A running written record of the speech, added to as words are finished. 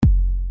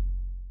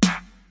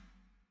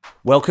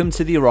Welcome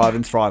to the Arrive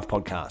and Thrive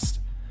podcast.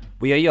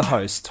 We are your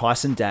hosts,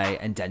 Tyson Day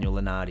and Daniel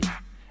Lenardi.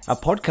 Our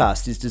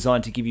podcast is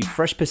designed to give you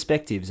fresh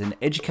perspectives and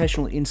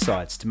educational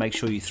insights to make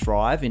sure you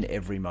thrive in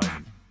every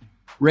moment.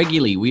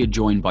 Regularly, we are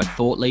joined by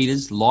thought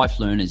leaders, life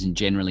learners, and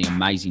generally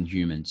amazing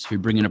humans who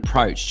bring an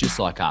approach just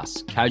like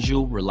us,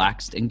 casual,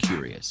 relaxed, and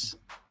curious.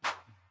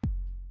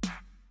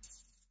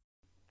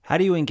 How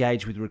do you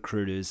engage with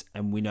recruiters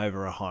and win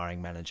over a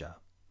hiring manager?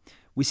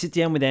 We sit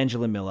down with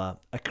Angela Millar,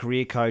 a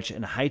career coach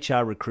and a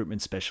HR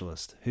recruitment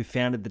specialist who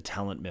founded the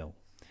Talent Mill.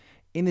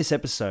 In this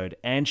episode,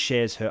 Ange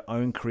shares her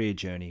own career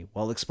journey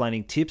while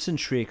explaining tips and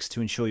tricks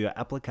to ensure your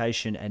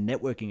application and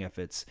networking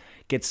efforts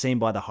get seen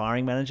by the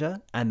hiring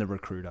manager and the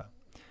recruiter.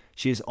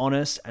 She is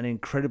honest and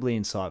incredibly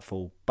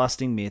insightful,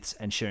 busting myths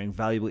and sharing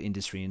valuable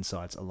industry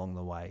insights along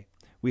the way.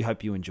 We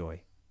hope you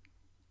enjoy.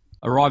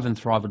 Arrive and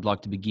Thrive would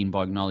like to begin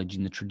by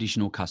acknowledging the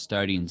traditional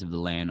custodians of the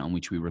land on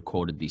which we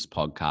recorded this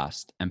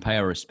podcast and pay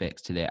our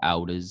respects to their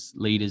elders,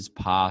 leaders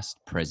past,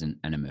 present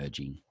and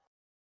emerging.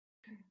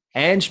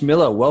 Ange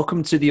Millar,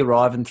 welcome to the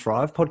Arrive and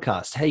Thrive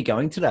podcast. How are you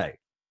going today?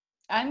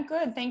 I'm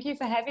good. Thank you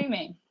for having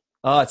me.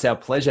 Oh, it's our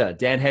pleasure.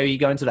 Dan, how are you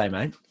going today,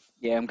 mate?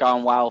 Yeah, I'm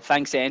going well.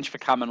 Thanks, Ange, for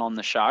coming on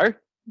the show.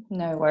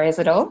 No worries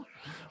at all.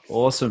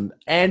 Awesome.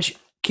 Ange,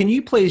 can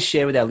you please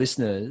share with our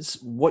listeners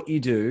what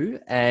you do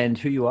and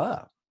who you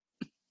are?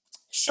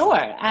 Sure.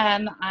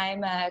 I'm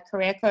a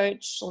career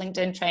coach,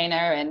 LinkedIn trainer,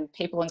 and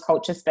people and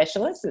culture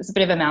specialist. It's a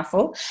bit of a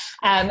mouthful.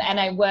 And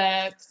I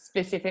work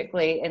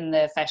specifically in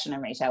the fashion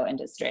and retail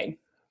industry.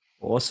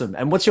 Awesome.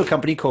 And what's your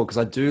company called? Because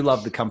I do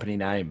love the company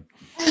name.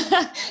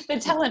 The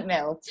Talent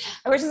Mill,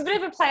 which is a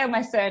bit of a play on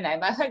my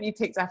surname. I hope you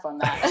picked up on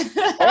that.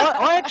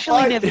 I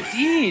actually never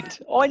did.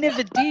 I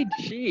never did.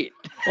 Shit.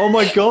 Oh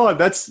my God.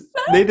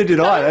 Neither did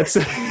I. That's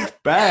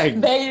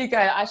bang. There you go.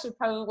 I should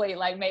probably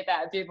make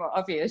that a bit more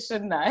obvious,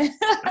 shouldn't I?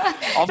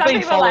 I've Some been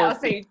people following... I'll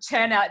see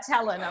churn out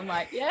talent. I'm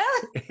like, yeah,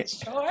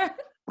 sure.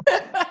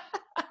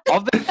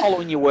 I've been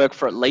following your work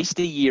for at least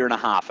a year and a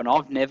half, and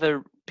I've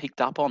never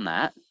picked up on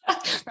that.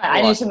 Right,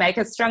 I need to make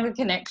a stronger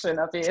connection,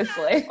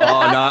 obviously.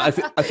 Oh, no.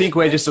 I think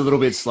we're just a little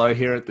bit slow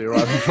here at the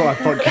Arrive and Thrive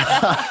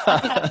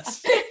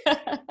podcast.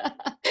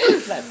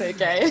 That's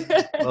okay.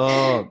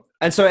 Oh.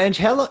 And so, Ange,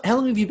 how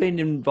long have you been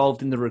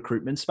involved in the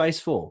recruitment space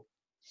for?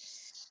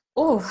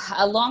 Oh,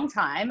 a long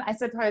time. I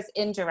suppose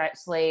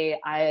indirectly,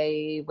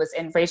 I was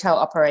in retail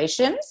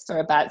operations for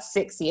about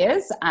 6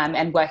 years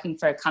and working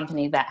for a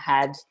company that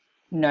had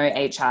no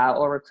HR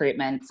or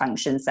recruitment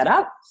function set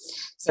up.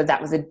 So that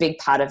was a big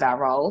part of our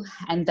role.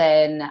 And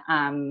then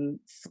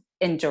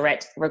in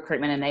direct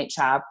recruitment and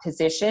HR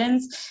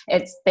positions,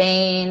 it's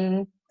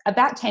been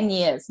about 10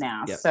 years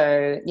now. Yep.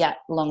 So yeah,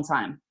 long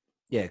time.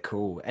 Yeah,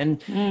 cool. And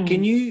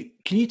can you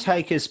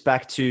take us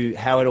back to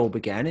how it all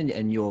began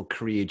and your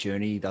career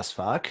journey thus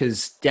far?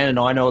 Because Dan and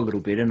I know a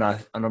little bit, and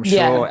I'm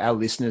sure our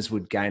listeners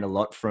would gain a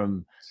lot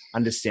from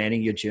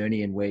understanding your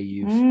journey and where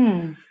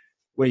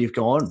you've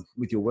gone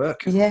with your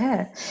work.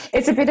 Yeah,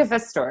 it's a bit of a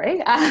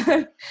story.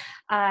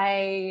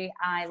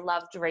 I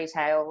loved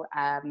retail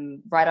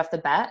right off the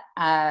bat.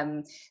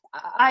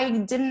 I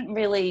didn't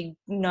really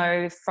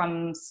know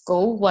from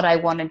school what I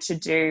wanted to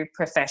do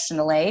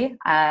professionally,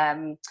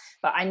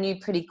 but I knew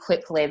pretty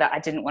quickly that I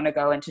didn't want to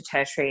go into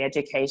tertiary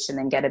education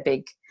and get a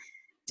big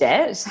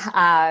debt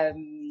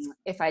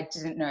if I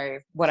didn't know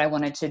what I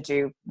wanted to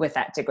do with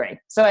that degree.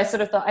 So I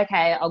sort of thought,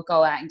 okay, I'll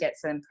go out and get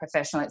some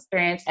professional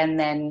experience and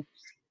then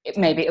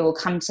maybe it will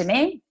come to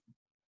me.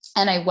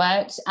 And I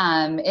worked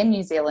in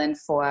New Zealand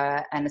for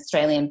an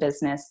Australian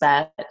business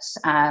that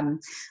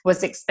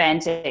was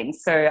expanding.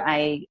 So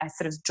I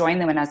sort of joined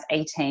them when I was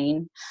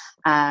 18,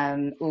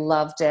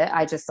 loved it.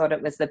 I just thought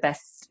it was the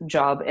best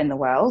job in the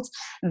world.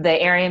 The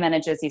area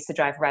managers used to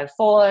drive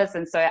RAV4s.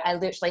 And so I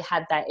literally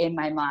had that in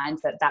my mind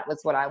that was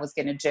what I was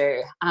going to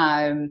do.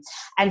 And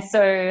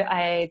so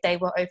they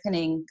were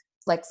opening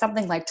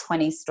something like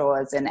 20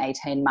 stores in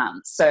 18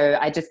 months. So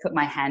I just put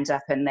my hand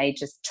up and they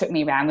just took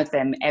me around with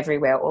them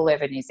everywhere, all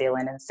over New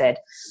Zealand and said,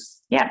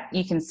 yeah,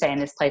 you can stay in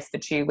this place for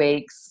 2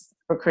 weeks,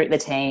 recruit the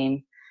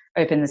team,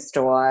 open the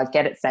store,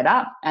 get it set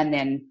up and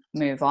then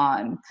move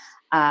on.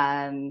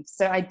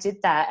 So I did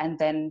that and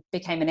then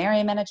became an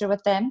area manager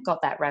with them,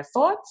 got that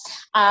RAV4.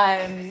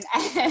 And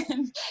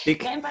then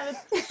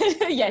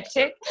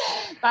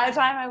by the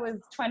time I was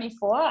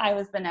 24, I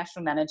was the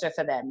national manager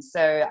for them.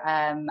 So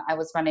I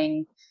was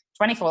running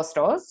 24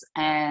 stores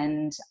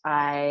and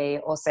I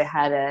also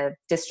had a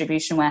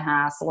distribution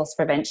warehouse, loss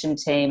prevention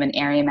team and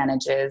area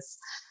managers.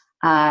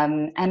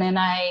 And then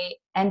I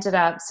ended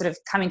up sort of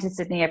coming to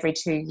Sydney every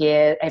 2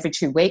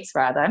 weeks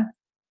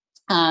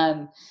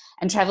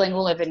and traveling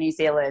all over New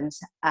Zealand.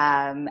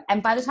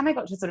 And by the time I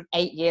got to sort of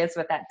 8 years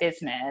with that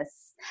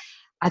business,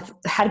 I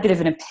had a bit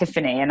of an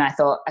epiphany and I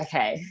thought,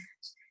 okay,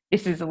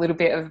 this is a little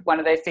bit of one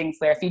of those things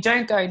where if you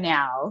don't go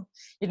now,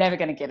 you're never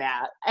going to get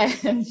out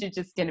and you're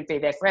just going to be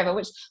there forever,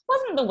 which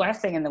wasn't the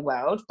worst thing in the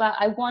world, but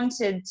I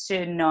wanted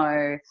to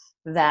know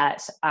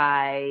that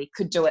I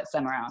could do it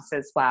somewhere else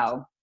as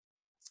well.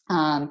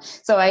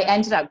 So I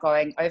ended up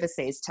going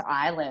overseas to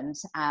Ireland.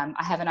 I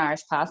have an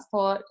Irish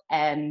passport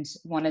and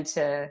wanted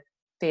to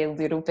be a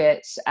little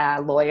bit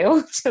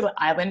loyal to the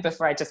island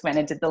before I just went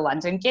and did the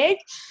London gig.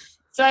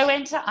 So I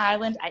went to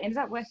Ireland. I ended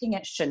up working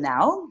at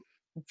Chanel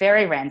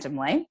very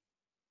randomly.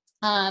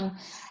 And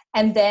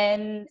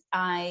then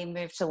I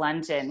moved to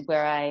London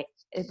where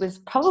it was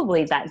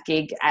probably that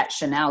gig at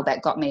Chanel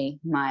that got me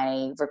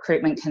my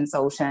recruitment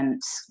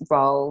consultant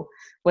role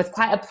with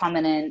quite a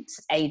prominent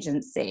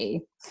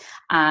agency.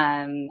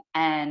 And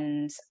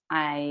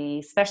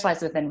I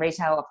specialized within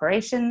retail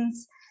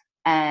operations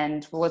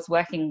and was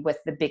working with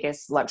the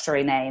biggest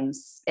luxury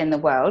names in the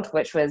world,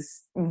 which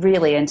was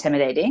really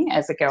intimidating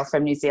as a girl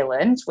from New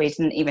Zealand. We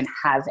didn't even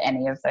have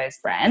any of those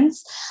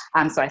brands.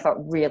 So I felt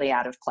really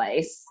out of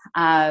place.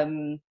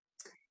 And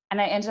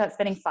I ended up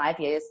spending 5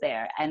 years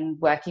there and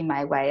working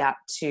my way up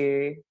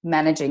to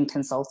managing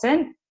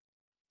consultant.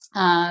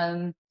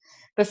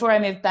 Before I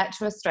moved back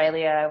to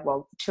Australia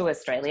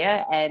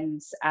and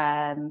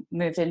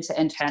moved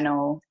into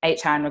internal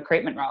HR and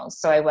recruitment roles.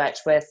 So I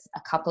worked with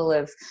a couple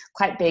of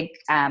quite big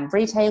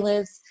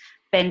retailers,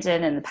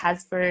 Bendon and the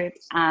Paz Group.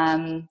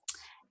 And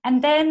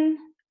then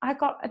I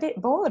got a bit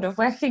bored of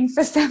working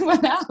for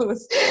someone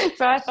else.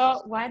 So I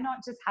thought, why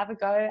not just have a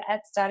go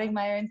at starting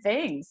my own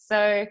thing?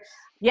 So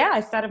yeah,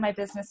 I started my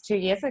business 2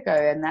 years ago,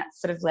 and that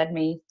sort of led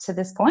me to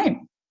this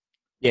point.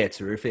 Yeah,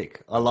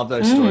 terrific. I love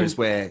those stories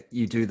where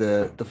you do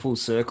the full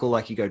circle,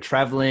 like you go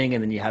traveling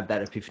and then you have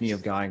that epiphany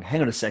of going,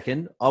 hang on a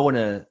second, I want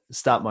to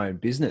start my own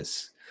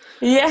business.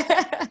 Yeah,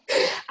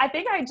 I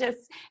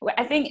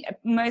think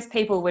most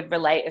people would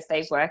relate if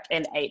they've worked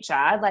in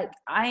HR. Like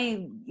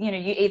you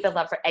either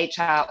love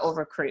HR or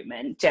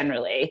recruitment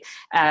generally.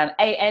 And,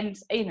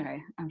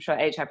 I'm sure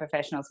HR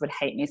professionals would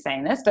hate me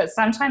saying this, but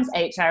sometimes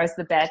HR is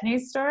the bad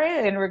news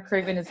story and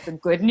recruitment is the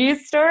good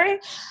news story.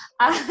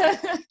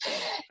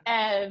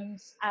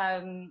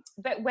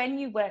 But when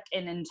you work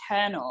in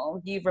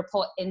internal, you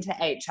report into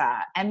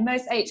HR, and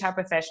most HR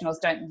professionals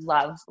don't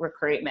love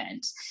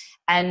recruitment.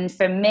 And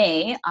for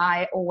me,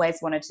 I always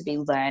wanted to be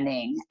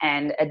learning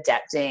and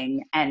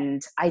adapting.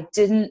 And I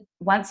didn't,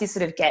 once you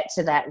sort of get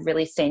to that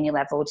really senior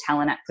level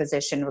talent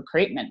acquisition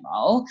recruitment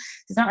role,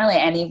 there's not really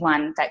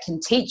anyone that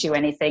can teach you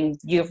anything.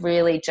 You're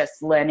really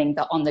just learning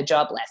the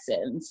on-the-job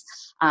lessons.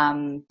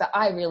 But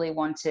I really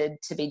wanted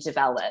to be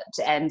developed.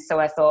 And so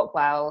I thought,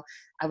 well,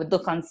 I would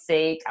look on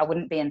Seek. I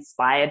wouldn't be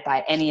inspired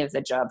by any of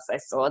the jobs I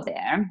saw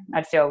there.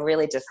 I'd feel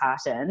really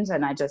disheartened.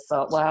 And I just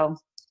thought, well,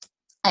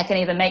 I can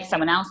either make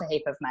someone else a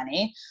heap of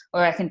money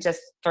or I can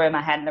just throw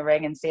my hat in the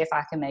ring and see if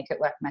I can make it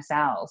work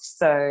myself.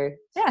 So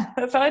yeah,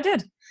 that's what I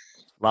did.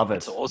 Love it.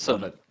 It's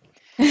awesome. Love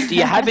it. Do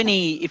you have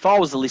any, if I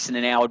was a listener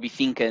now, I'd be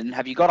thinking,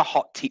 have you got a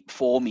hot tip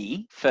for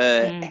me for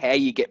how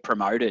you get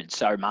promoted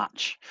so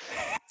much?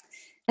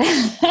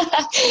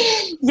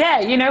 Yeah,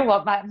 you know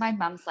what? My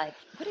mum's like,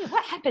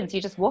 what happens?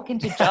 You just walk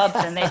into jobs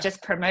and they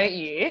just promote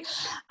you.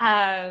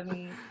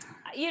 I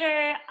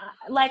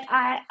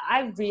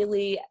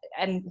really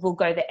and will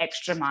go the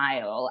extra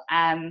mile.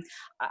 I'm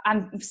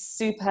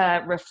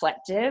super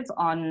reflective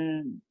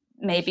on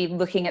maybe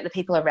looking at the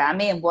people around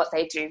me and what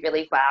they do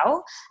really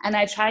well. And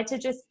I try to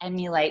just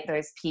emulate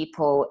those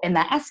people in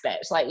that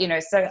aspect.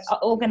 So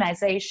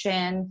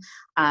organization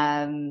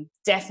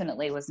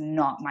definitely was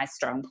not my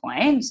strong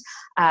point.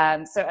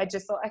 So I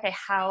just thought, okay,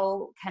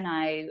 how can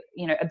I,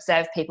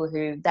 observe people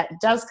who that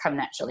does come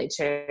naturally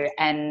to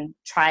and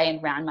try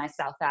and round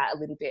myself out a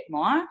little bit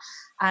more.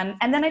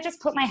 And then I just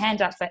put my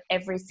hand up for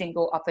every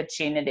single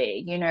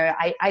opportunity.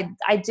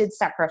 I did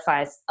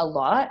sacrifice a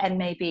lot, and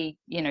maybe,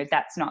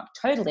 that's not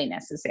totally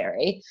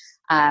necessary.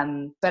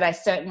 But I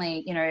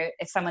certainly,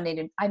 if someone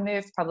needed, I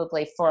moved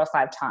probably 4 or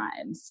 5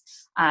 times.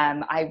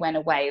 I went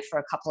away for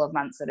a couple of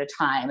months at a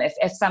time.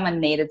 If someone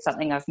needed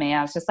something of me,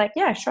 I was just like,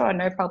 yeah, sure,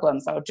 no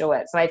problems, I'll do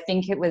it. So I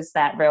think it was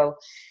that real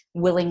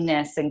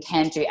willingness and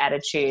can-do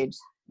attitude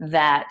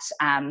that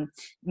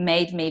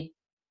made me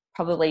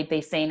probably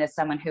be seen as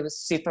someone who was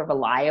super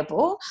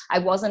reliable. I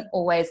wasn't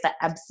always the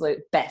absolute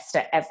best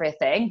at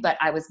everything, but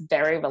I was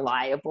very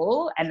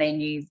reliable and they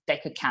knew they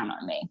could count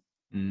on me.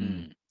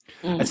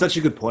 That's such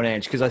a good point,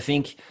 Ange, because I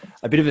think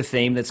a bit of a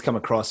theme that's come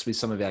across with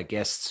some of our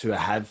guests who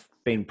have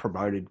been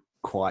promoted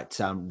quite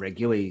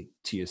regularly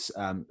to you,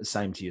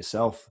 same to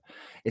yourself.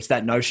 It's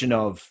that notion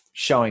of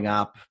showing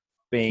up,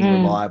 being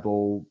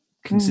reliable,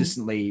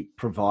 consistently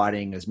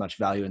providing as much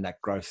value in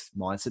that growth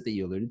mindset that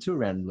you alluded to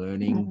around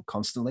learning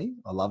constantly.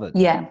 I love it.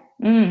 Yeah,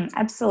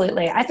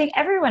 absolutely. I think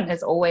everyone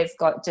has always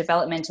got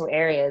developmental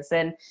areas,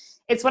 and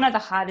it's one of the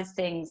hardest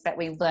things that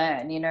we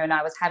learn, and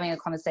I was having a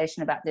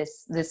conversation about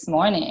this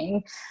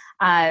morning.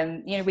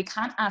 We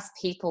can't ask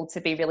people to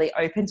be really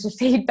open to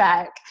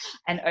feedback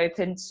and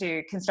open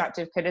to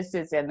constructive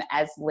criticism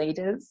as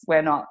leaders.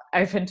 We're not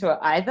open to it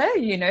either,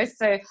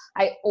 so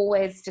I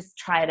always just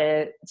try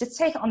to just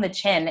take it on the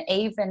chin,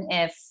 even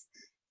if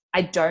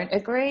I don't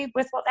agree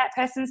with what that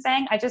person's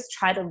saying. I just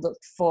try to look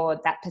for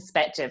that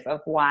perspective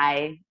of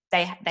why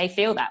they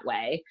feel that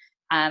way.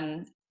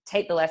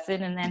 Take the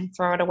lesson and then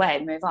throw it away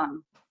and move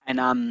on.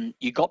 And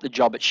you got the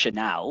job at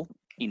Chanel.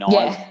 in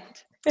Ireland,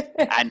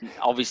 Yeah. and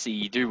obviously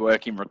you do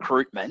work in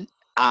recruitment.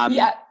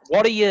 Yeah.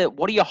 What are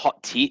your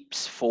hot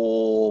tips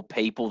for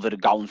people that are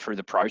going through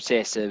the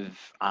process of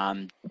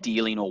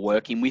dealing or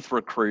working with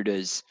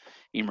recruiters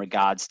in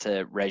regards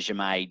to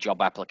resume,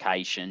 job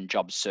application,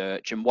 job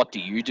search, and what do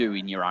you do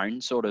in your own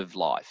sort of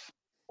life,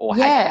 or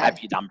have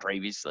you done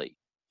previously?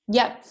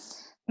 Yep.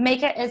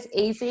 Make it as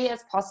easy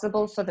as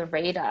possible for the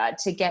reader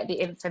to get the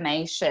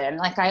information.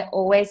 Like I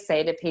always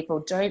say to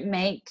people, don't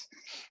make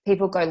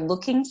people go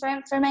looking for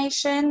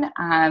information.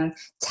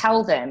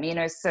 Tell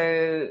them,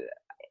 so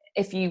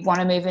if you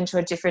want to move into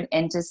a different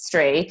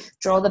industry,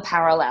 draw the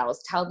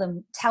parallels, tell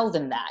them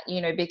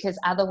that, because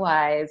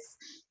otherwise,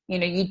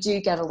 you do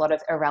get a lot of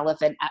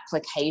irrelevant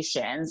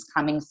applications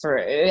coming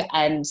through.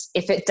 And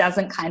if it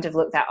doesn't kind of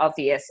look that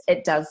obvious,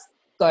 it does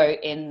go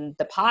in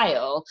the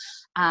pile,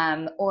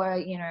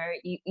 or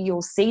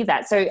you'll see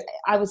that. So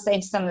I was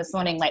saying to someone this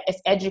morning, like, if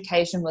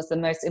education was the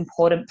most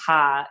important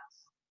part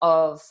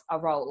of a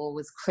role or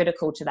was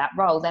critical to that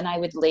role, then I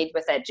would lead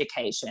with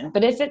education.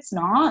 But if it's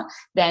not,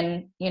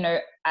 then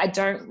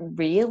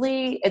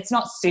it's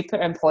not super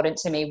important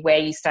to me where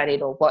you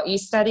studied or what you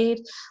studied.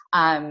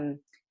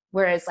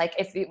 Whereas, like,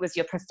 if it was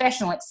your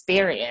professional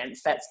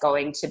experience that's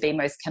going to be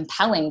most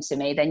compelling to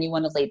me, then you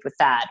want to lead with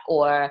that,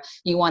 or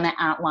you want to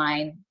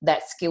outline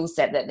that skill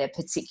set that they're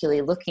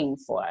particularly looking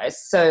for.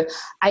 So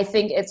I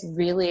think it's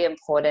really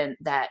important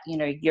that,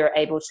 you're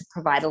able to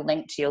provide a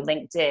link to your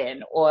LinkedIn,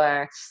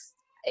 or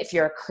if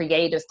you're a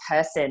creative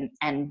person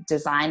and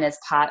design is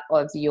part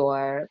of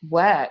your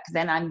work,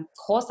 then of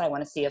course I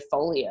want to see a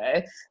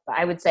folio. But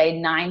I would say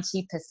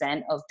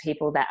 90% of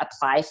people that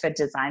apply for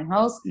design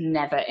roles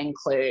never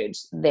include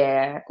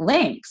their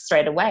link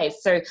straight away.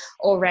 So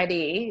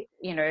already,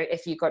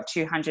 if you've got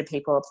 200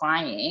 people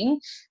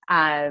applying,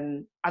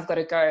 I've got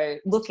to go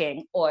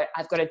looking, or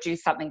I've got to do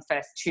something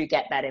first to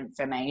get that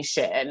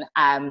information.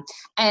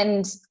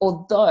 And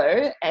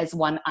although as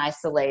one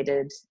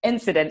isolated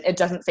incident, it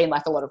doesn't seem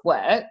like a lot of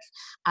work,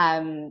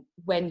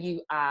 when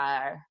you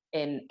are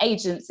in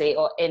agency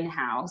or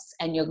in-house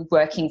and you're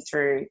working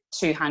through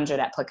 200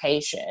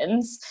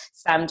 applications,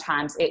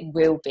 sometimes it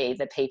will be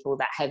the people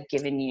that have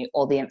given you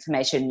all the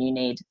information you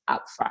need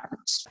up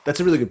front.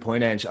 That's a really good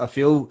point, Ange. I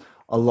feel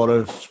a lot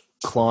of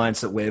clients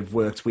that we've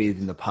worked with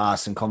in the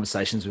past and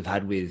conversations we've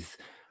had with,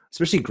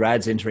 especially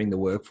grads entering the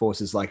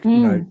workforce, is like,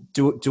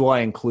 do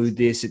I include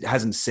this? It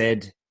hasn't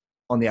said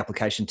on the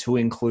application to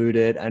include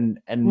it. And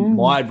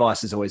my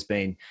advice has always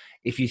been,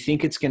 if you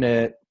think it's going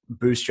to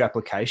boost your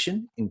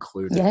application,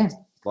 include it.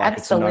 Like,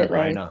 absolutely. it's a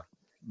no-brainer.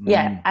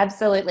 Yeah,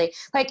 absolutely.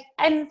 Like,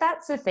 and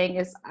that's the thing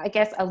is, I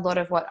guess a lot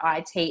of what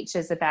I teach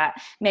is about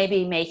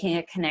maybe making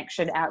a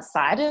connection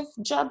outside of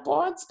job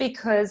boards,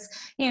 because,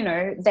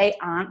 they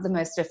aren't the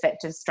most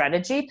effective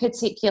strategy,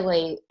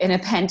 particularly in a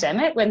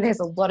pandemic when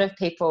there's a lot of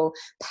people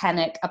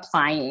panic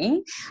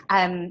applying.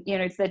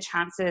 The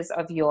chances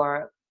of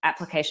your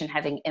application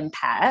having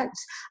impact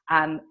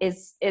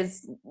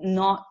is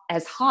not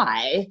as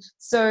high.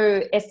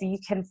 So if you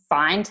can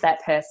find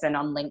that person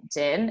on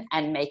LinkedIn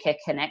and make a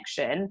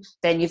connection,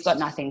 then you've got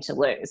nothing to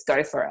lose.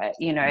 Go for it,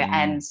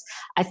 And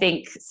I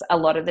think a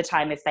lot of the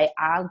time, if they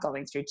are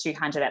going through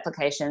 200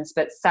 applications,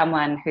 but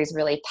someone who's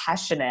really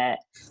passionate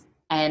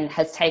and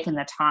has taken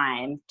the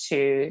time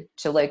to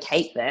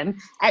locate them,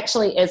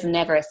 actually is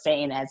never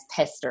seen as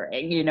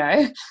pestering,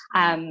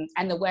 and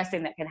the worst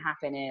thing that can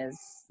happen is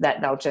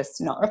that they'll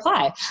just not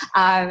reply.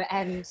 So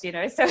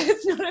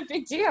it's not a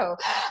big deal.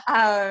 So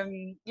I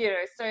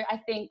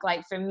think,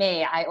 like, for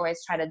me, I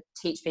always try to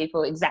teach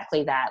people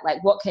exactly that.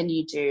 Like, what can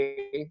you do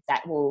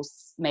that will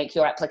make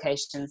your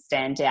application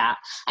stand out?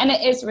 And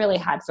it is really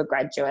hard for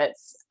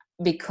graduates,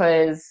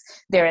 because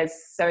there is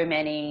so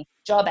many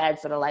job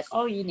ads that are like,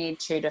 oh, you need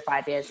 2 to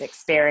 5 years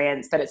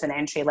experience, but it's an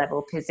entry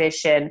level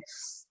position.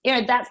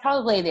 That's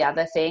probably the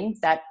other thing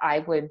that I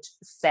would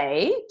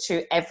say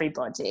to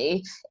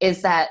everybody,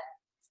 is that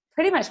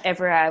pretty much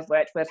everywhere I've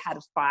worked, we've had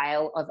a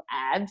file of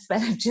ads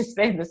that have just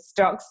been the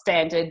stock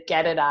standard,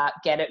 get it up,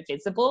 get it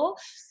visible.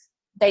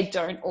 They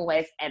don't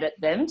always edit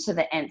them to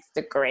the nth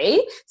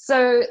degree.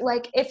 So,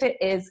 like, if it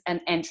is an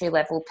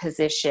entry-level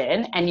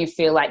position and you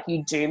feel like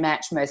you do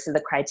match most of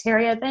the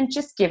criteria, then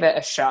just give it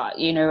a shot.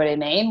 You know what I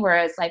mean?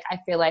 Whereas, like, I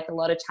feel like a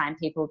lot of time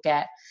people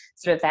get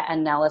sort of that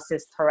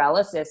analysis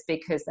paralysis,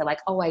 because they're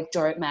like, oh, I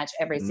don't match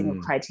every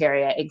single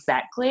criteria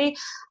exactly.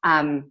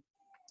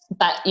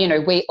 But,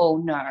 we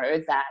all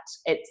know that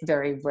it's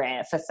very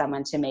rare for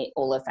someone to meet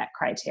all of that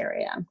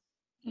criteria.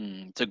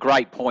 It's a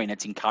great point.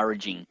 It's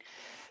encouraging.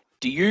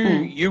 Do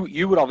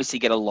you would obviously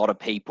get a lot of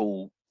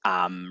people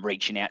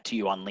reaching out to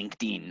you on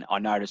LinkedIn. I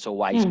notice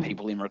always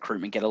people in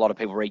recruitment get a lot of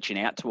people reaching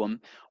out to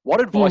them. What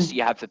advice do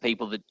you have for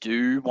people that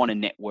do want to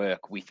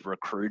network with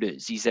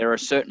recruiters? Is there a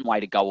certain way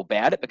to go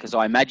about it? Because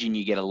I imagine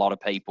you get a lot of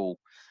people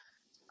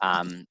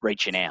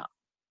reaching out.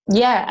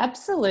 Yeah,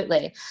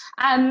 absolutely.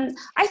 I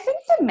think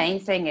the main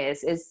thing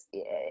is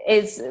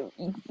is,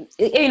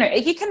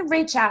 you can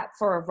reach out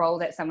for a role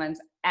that someone's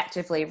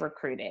actively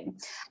recruiting.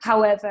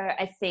 However,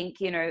 I think,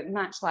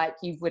 much like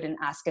you wouldn't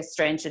ask a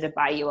stranger to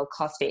buy you a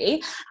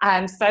coffee,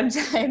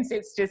 sometimes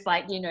it's just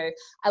like,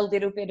 a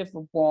little bit of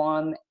a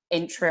warm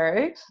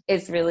intro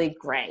is really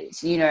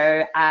great.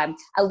 A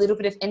little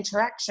bit of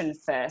interaction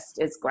first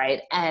is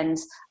great. And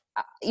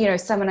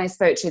someone I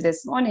spoke to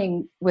this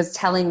morning was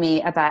telling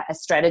me about a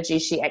strategy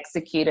she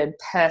executed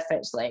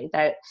perfectly,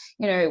 that,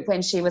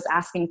 when she was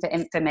asking for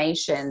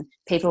information,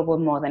 people were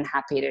more than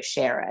happy to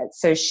share it.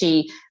 So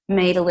she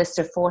made a list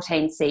of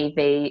 14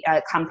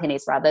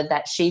 companies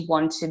that she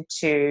wanted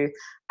to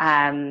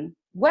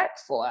work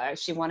for.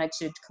 She wanted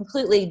to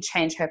completely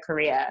change her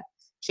career.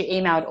 She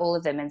emailed all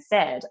of them and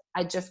said,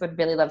 I just would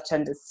really love to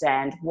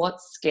understand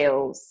what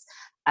skills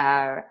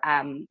are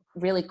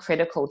really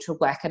critical to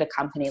work at a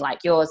company like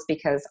yours,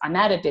 because I'm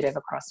at a bit of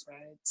a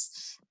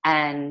crossroads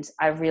and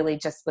I really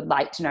just would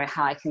like to know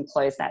how I can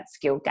close that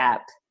skill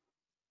gap.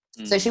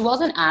 So she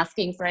wasn't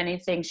asking for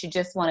anything. She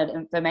just wanted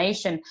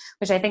information,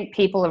 which I think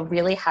people are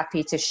really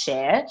happy to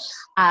share. So,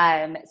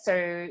 I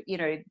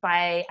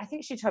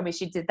think she told me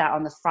she did that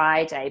on the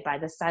Friday. By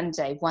the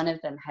Sunday, one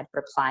of them had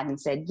replied and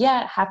said,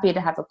 yeah, happy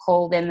to have a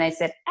call. Then they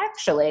said,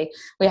 actually,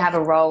 we have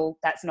a role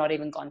that's not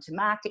even gone to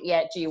market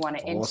yet. Do you want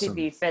to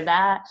interview for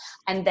that?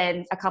 And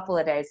then a couple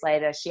of days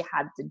later, she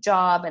had the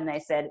job and they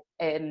said,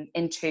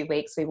 in 2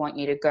 weeks, we want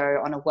you to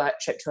go on a work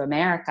trip to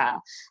America.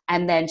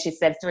 And then she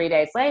said 3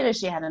 days later,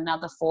 she had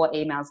another 4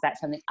 emails back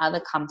from the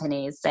other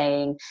companies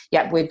saying,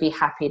 yeah, we'd be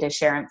happy to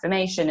share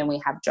information and we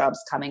have jobs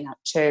coming up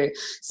too.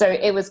 So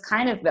it was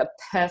kind of the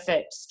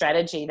perfect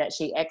strategy that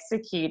she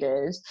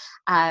executed,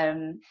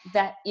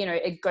 that,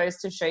 it goes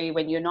to show you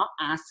when you're not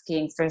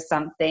asking for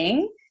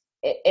something,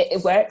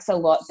 it works a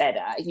lot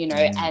better,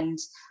 and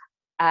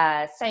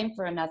same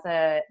for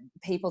another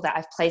people that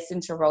I've placed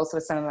into roles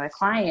with some of my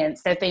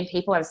clients. There've been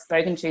people I've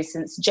spoken to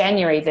since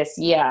January this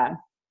year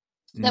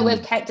that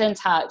we've kept in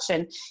touch,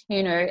 and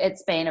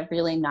it's been a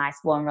really nice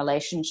warm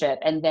relationship.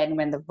 And then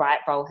when the right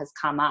role has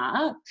come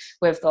up,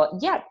 we've thought,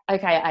 yeah,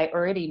 okay, I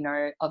already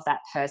know of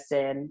that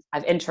person,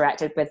 I've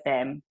interacted with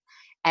them.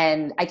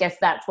 And I guess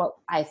that's what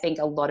I think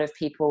a lot of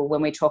people,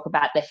 when we talk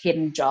about the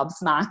hidden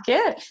jobs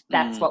market,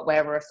 that's what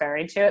we're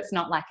referring to. It's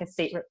not like a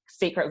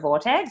secret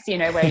vortex,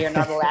 where you're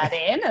not allowed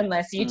in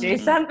unless you do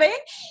something.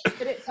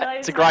 But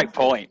it's a great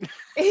point.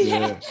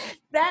 Yeah,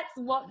 that's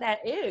what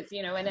that is,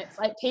 and it's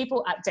like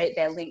people update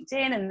their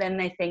LinkedIn and then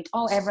they think,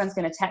 oh, everyone's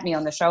going to tap me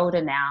on the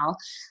shoulder now.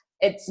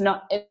 That's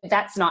not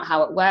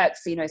how it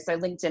works, so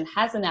LinkedIn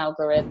has an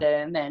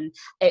algorithm and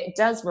it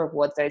does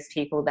reward those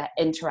people that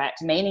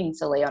interact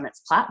meaningfully on its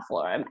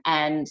platform,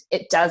 and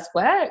it does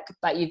work,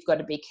 but you've got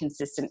to be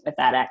consistent with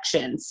that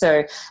action.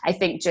 So I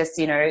think just,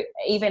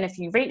 even if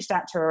you reached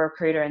out to a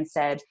recruiter and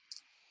said,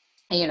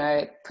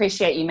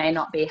 appreciate you may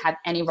not have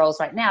any roles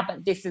right now,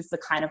 but this is the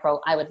kind of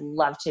role I would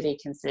love to be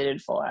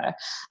considered for.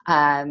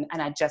 And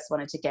I just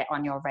wanted to get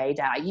on your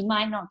radar. You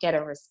might not get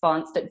a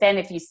response, but then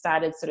if you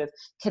started sort of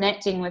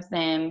connecting with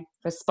them,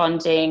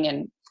 responding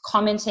and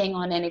commenting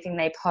on anything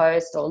they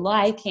post or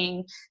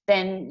liking,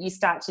 then you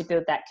start to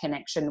build that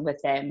connection with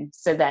them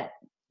so that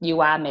you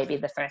are maybe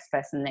the first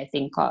person they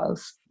think of.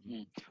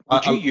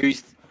 Would you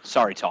use...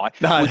 Sorry, Ty.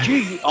 No. Would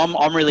you?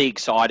 I'm really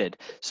excited.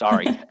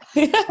 Sorry.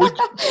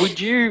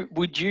 Would you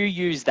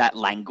use that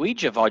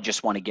language of I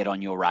just want to get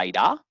on your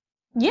radar?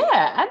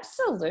 Yeah,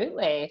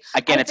 absolutely.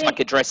 Again, it's like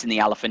addressing the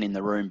elephant in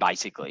the room,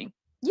 basically.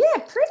 Yeah,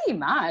 pretty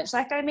much.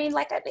 At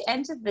the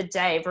end of the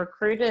day,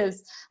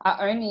 recruiters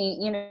are only,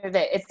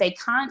 that if they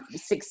can't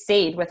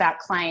succeed without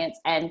clients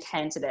and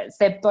candidates,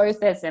 they're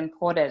both as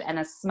important, and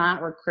a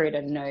smart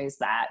recruiter knows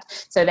that.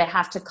 So they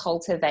have to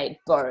cultivate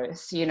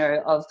both,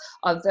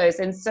 of those.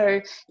 And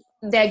so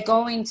they're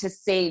going to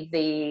see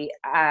the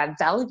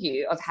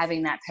value of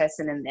having that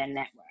person in their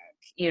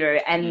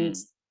network, and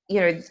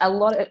a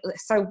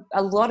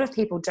lot of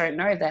people don't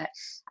know that,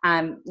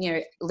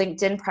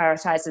 LinkedIn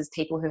prioritizes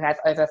people who have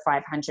over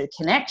 500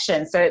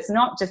 connections. So it's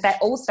not just that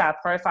all-star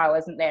profile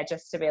isn't there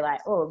just to be like,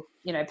 oh,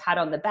 pat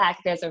on the back.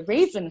 There's a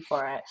reason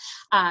for it.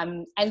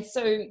 And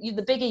so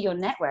the bigger your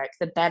network,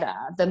 the better.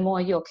 The more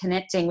you're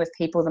connecting with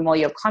people, the more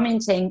you're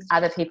commenting,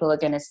 other people are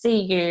going to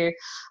see you.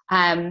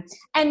 And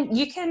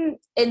you can,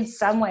 in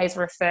some ways,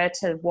 refer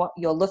to what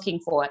you're looking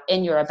for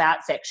in your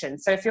about section.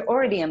 So if you're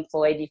already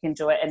employed, you can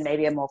do it in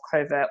maybe a more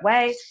covert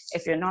way.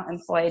 If you're not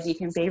employed, you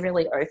can be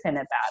really open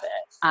about it.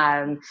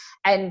 And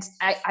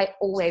I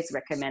always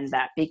recommend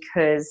that,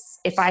 because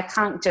if I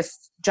can't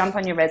just jump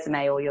on your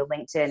resume or your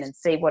LinkedIn and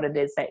see what it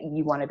is that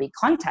you want to be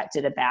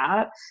contacted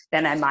about,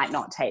 then I might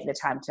not take the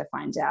time to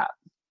find out.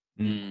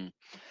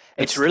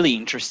 It's really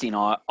interesting.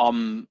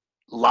 I'm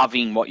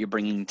loving what you're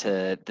bringing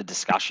to the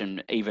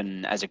discussion.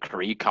 Even as a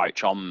career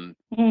coach, I'm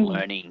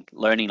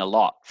learning a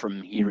lot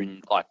from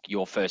hearing like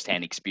your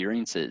firsthand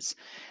experiences.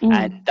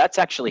 And that's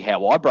actually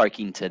how I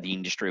broke into the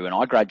industry when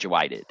I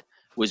graduated,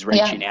 was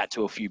reaching out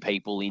to a few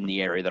people in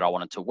the area that I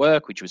wanted to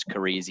work, which was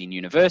careers in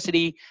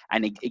university,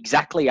 and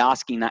exactly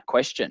asking that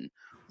question.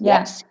 Yeah.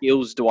 What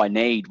skills do I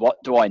need? What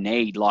do I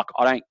need? Like,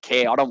 I don't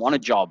care. I don't want a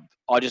job.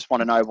 I just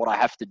want to know what I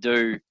have to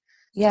do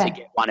to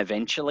get one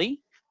eventually.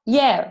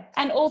 Yeah.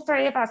 And all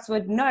three of us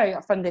would know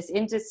from this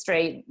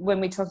industry, when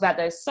we talk about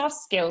those soft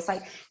skills,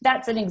 like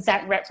that's an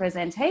exact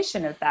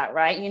representation of that,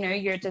 right? You know,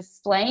 you're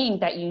displaying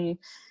that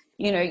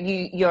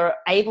you're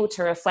able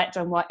to reflect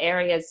on what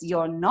areas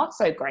you're not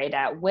so great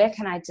at. Where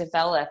can I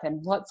develop and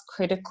what's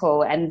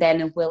critical? And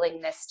then a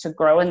willingness to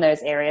grow in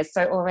those areas.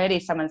 So already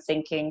someone's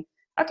thinking,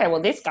 okay,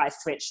 well, this guy's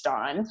switched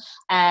on,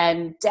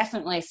 and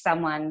definitely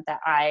someone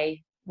that I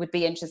would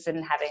be interested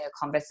in having a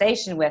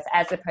conversation with,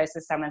 as opposed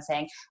to someone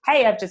saying,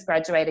 hey, I've just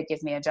graduated,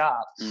 give me a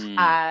job.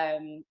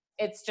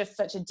 It's just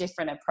such a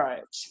different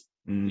approach.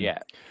 Yeah.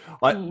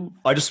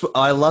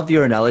 I love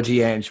your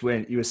analogy, Ange,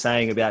 when you were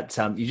saying about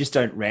you just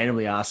don't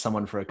randomly ask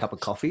someone for a cup of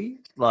coffee.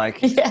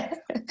 Like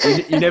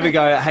you never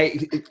go, hey,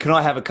 can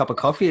I have a cup of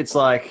coffee? It's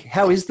like,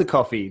 how is the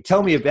coffee?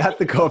 Tell me about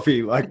the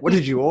coffee. Like, what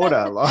did you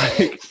order?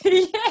 Like,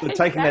 so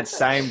taking that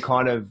same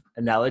kind of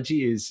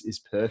analogy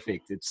is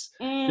perfect. It's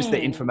just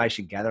the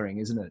information gathering,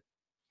 isn't it?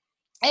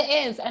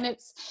 It is. And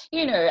it's,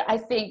 you know, I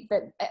think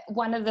that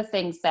one of the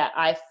things that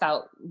I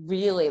felt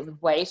really the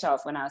weight of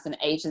when I was an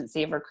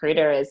agency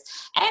recruiter is,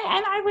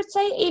 and I would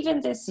say even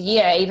this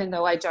year, even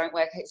though I don't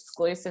work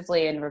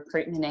exclusively in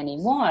recruitment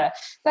anymore,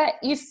 but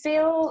you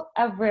feel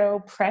a real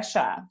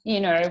pressure,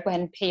 you know,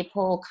 when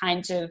people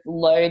kind of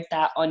load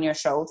that on your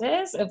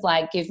shoulders of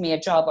like, give me a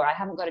job, or I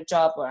haven't got a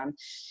job, or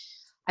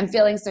I'm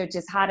feeling so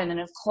disheartened. And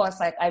of course,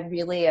 like, I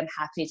really am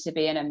happy to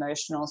be an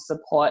emotional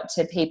support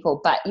to people,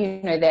 but you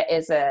know, there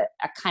is a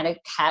kind of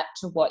cap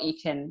to what you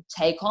can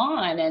take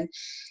on. And,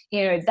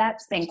 you know,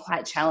 that's been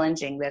quite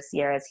challenging this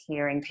year, as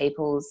hearing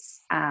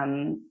people's,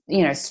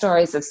 you know,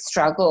 stories of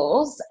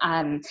struggles.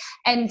 And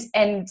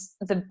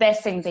the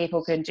best thing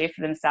people can do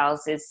for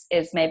themselves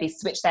is maybe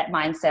switch that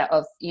mindset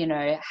of, you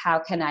know, how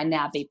can I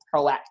now be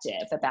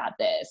proactive about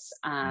this?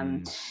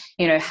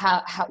 You know,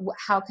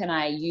 how can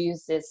I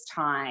use this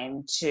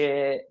time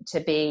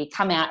to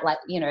come out like,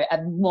 you know,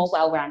 a more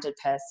well-rounded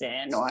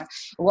person? Or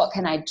what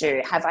can I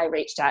do? Have I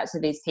reached out to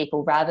these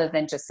people, rather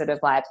than just sort of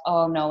like,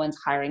 oh, no one's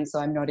hiring, so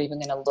I'm not even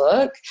going to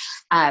look.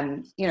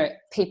 You know,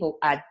 people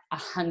are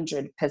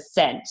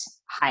 100%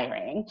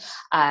 hiring.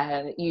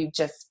 You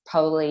just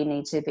probably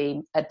need to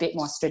be a bit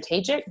more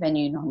strategic than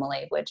you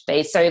normally would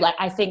be. So like,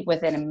 I think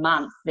within a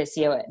month this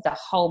year, the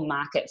whole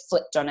market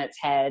flipped on its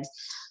head.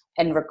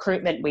 In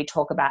recruitment, we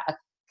talk about a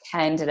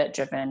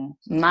candidate-driven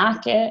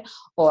market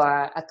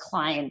or a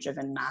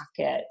client-driven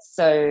market.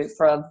 So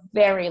for a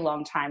very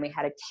long time, we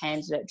had a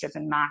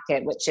candidate-driven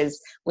market, which is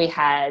we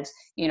had,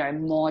 you know,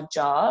 more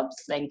jobs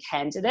than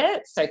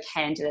candidates. So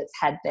candidates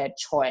had their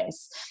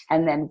choice.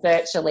 And then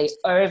virtually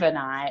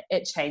overnight,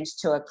 it changed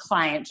to a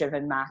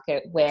client-driven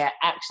market, where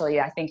actually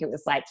I think it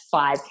was like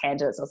 5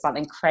 candidates or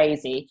something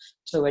crazy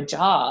to a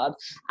job.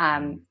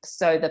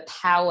 So the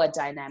power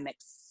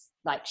dynamics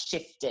like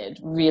shifted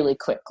really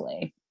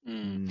quickly.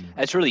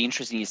 It's really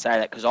interesting you say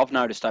that, because I've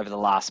noticed over the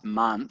last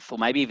month, or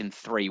maybe even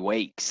 3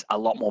 weeks, a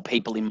lot more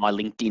people in my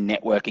LinkedIn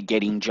network are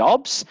getting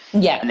jobs.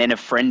 Yeah. And then a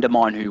friend of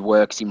mine who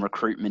works in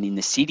recruitment in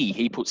the city,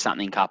 he put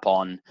something up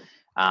on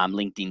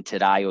LinkedIn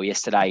today or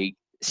yesterday.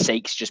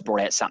 Seek's just brought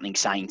out something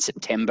saying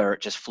September,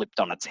 it just flipped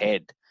on its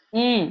head.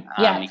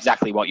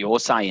 Exactly what you're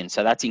saying.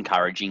 So that's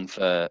encouraging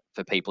for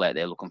people out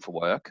there looking for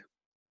work.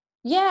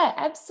 Yeah,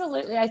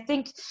 absolutely. I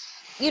think,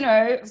 you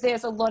know,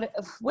 there's a lot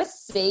of, with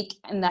Seek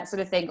and that sort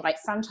of thing, like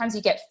sometimes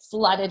you get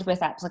flooded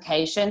with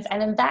applications,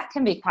 and then that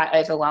can be quite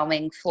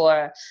overwhelming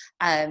for,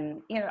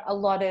 you know, a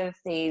lot of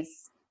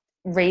these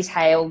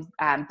retail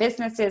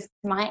businesses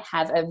might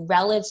have a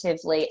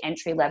relatively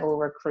entry-level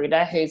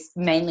recruiter who's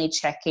mainly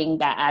checking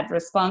that ad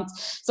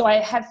response. So I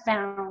have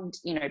found,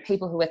 you know,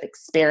 people who with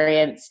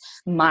experience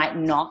might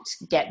not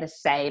get the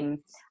same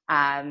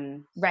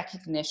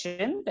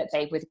recognition that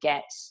they would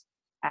get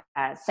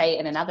say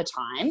in another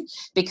time,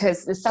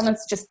 because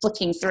someone's just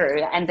flicking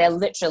through and they're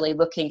literally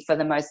looking for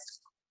the most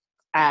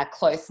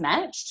close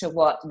match to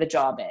what the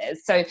job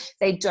is. So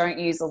they don't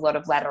use a lot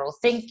of lateral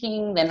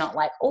thinking. They're not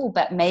like, oh,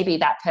 but maybe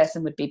that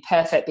person would be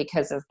perfect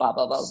because of blah,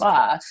 blah, blah,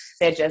 blah.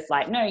 They're just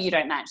like, no, you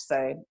don't match,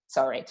 so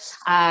sorry.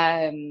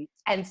 And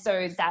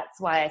so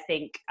that's why I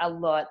think a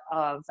lot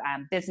of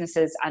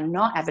businesses are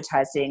not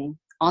advertising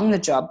on the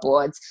job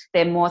boards.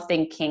 They're more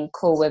thinking,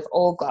 cool, we've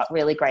all got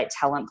really great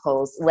talent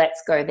pools,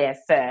 let's go there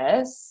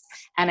first.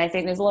 And I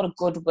think there's a lot of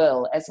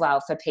goodwill as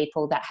well for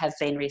people that have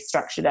been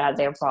restructured out of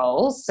their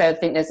roles. So I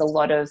think there's a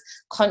lot of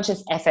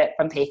conscious effort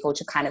from people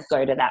to kind of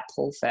go to that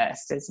pool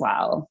first as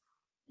well.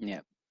 Yeah.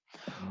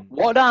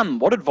 What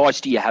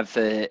advice do you have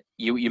for,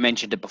 you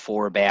mentioned it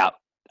before about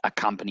a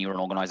company or an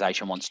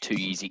organisation wants 2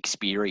 years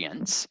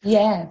experience.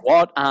 Yeah.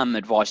 What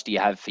advice do you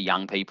have for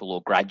young people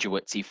or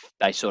graduates if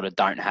they sort of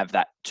don't have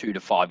that 2 to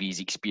 5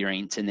 years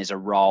experience and there's a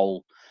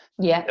role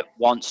that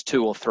wants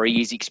 2 or 3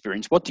 years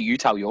experience? What do you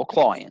tell your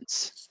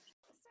clients?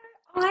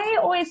 I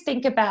always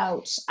think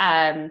about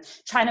trying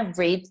to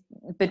read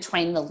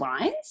between the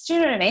lines. Do you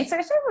know what I mean? So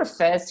if it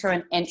refers to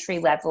an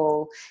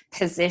entry-level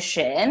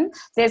position,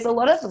 there's a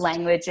lot of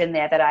language in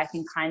there that I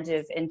can kind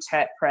of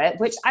interpret,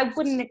 which I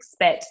wouldn't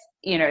expect,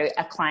 you know,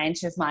 a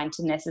client of mine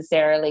to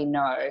necessarily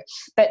know.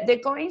 But they're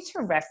going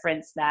to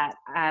reference that.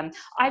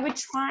 I would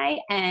try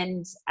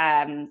and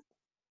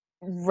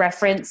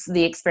reference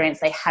the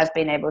experience they have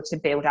been able to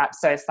build up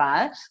so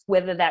far,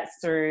 whether that's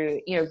through,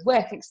 you know,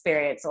 work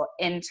experience or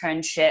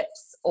internships,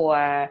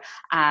 or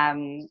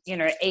you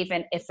know,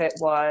 even if it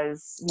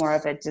was more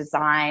of a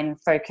design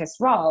focused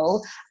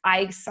role,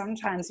 I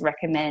sometimes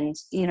recommend,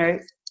 you know,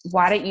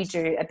 why don't you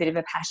do a bit of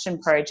a passion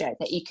project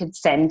that you could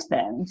send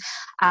them.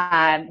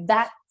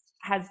 That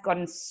has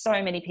gotten so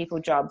many people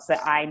jobs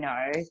that I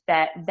know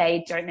that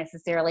they don't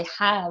necessarily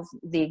have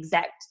the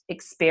exact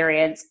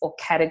experience or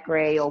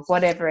category or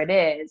whatever it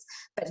is,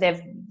 but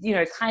they've, you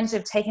know, kind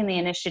of taken the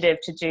initiative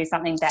to do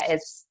something that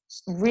is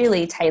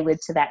really tailored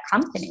to that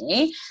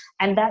company.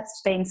 And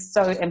that's been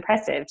so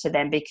impressive to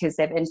them because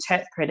they've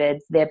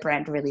interpreted their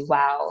brand really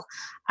well.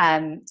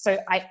 So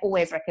I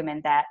always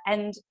recommend that.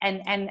 And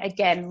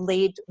again,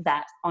 lead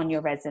that on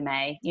your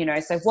resume, you know,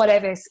 so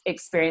whatever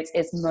experience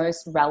is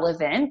most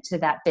relevant to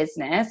that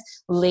business,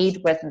 lead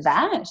with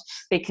that.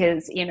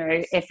 Because, you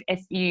know,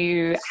 if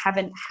you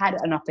haven't had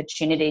an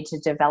opportunity to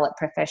develop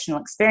professional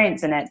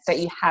experience in it, but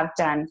you have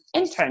done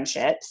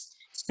internships,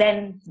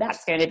 then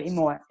that's going to be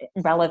more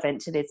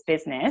relevant to this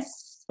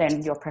business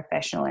than your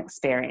professional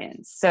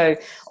experience. So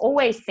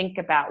always think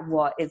about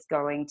what is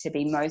going to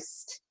be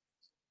most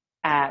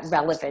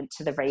relevant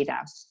to the reader.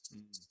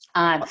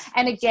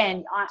 And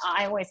again,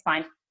 I always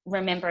find,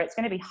 remember, it's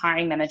going to be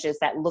hiring managers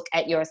that look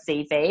at your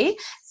CV.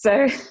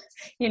 So,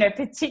 you know,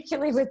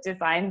 particularly with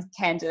design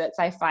candidates,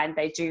 I find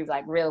they do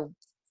like real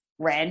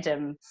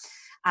random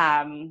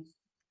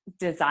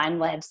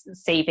design-led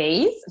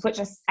CVs, which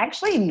is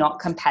actually not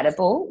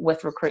compatible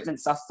with recruitment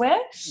software.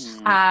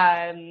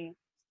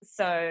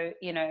 So,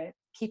 you know,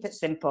 keep it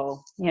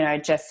simple, you know,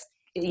 just,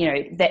 you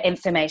know, the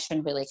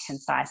information really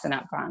concise and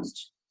upfront.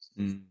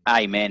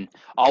 Amen.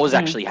 I was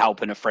actually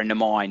helping a friend of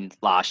mine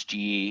last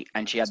year,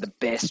 and she had the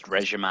best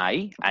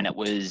resume, and it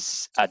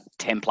was a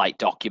template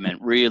document,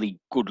 really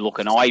good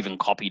looking. I even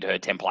copied her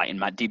template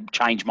and did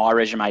change my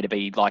resume to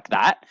be like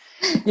that.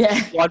 Yeah.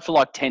 Applied for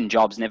like 10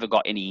 jobs, never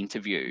got any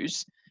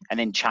interviews, and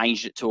then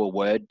changed it to a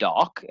Word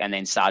doc, and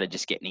then started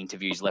just getting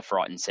interviews left,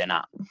 right, and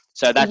center.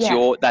 So that's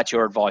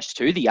your advice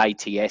too. The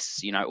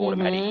ATS, you know,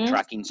 automatic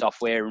tracking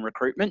software in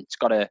recruitment. It's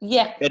got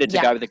better to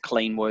go with a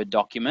clean Word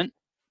document.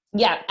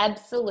 Yeah,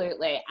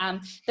 absolutely.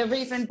 The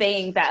reason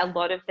being that a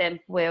lot of them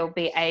will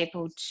be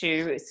able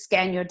to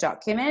scan your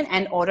document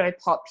and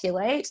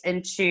auto-populate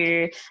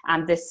into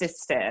the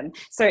system.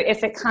 So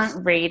if it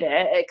can't read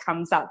it, it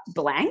comes up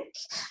blank,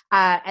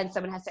 and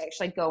someone has to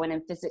actually go in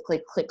and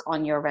physically click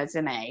on your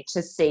resume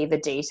to see the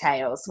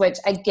details, which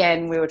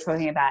again, we were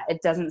talking about, it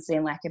doesn't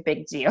seem like a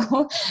big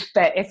deal,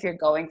 but if you're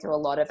going through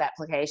a lot of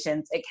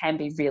applications, it can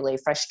be really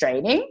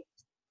frustrating.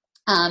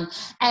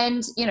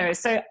 And, you know,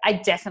 so I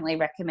definitely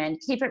recommend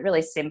keep it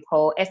really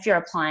simple. If you're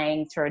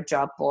applying through a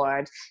job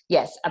board,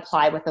 yes,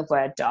 apply with a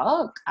Word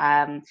doc,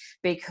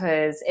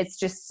 because it's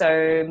just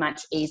so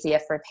much easier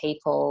for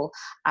people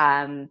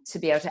to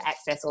be able to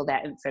access all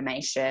that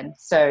information.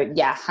 So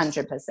yeah,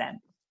 100%.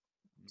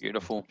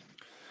 Beautiful.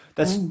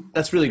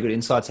 That's really good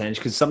insights, Ange,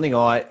 because something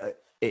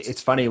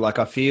it's funny, like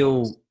I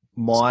feel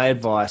my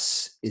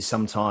advice is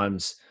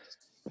sometimes,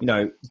 you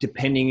know,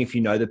 depending if you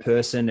know the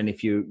person and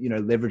if you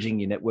know, leveraging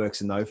your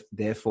networks, and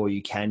therefore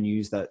you can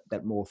use that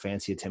more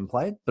fancier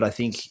template. But I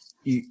think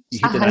you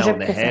hit the nail on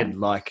the head.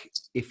 Like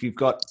if you've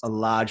got a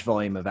large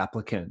volume of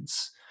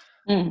applicants,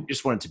 you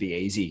just want it to be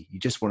easy. You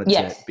just want it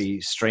to be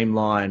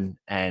streamlined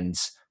and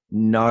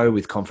know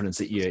with confidence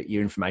that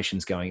your information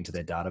is going into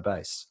their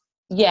database.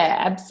 Yeah,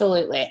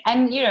 absolutely.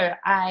 And, you know,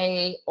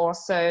 I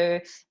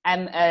also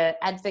am an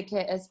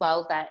advocate as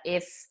well that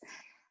if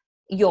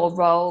your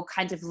role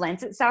kind of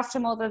lends itself to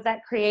more of that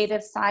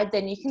creative side,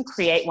 then you can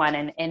create one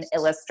in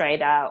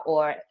Illustrator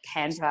or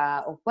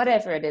Canva or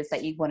whatever it is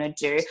that you want to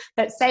do,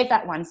 but save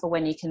that one for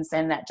when you can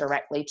send that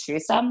directly to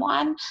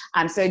someone.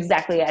 So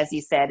exactly as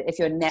you said, if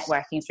you're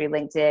networking through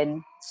LinkedIn,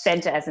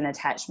 send it as an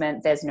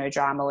attachment. There's no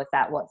drama with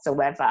that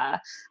whatsoever.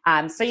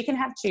 So you can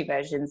have two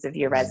versions of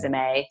your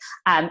resume.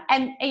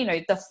 And, you know,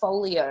 the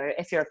folio,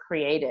 if you're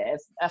creative,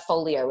 a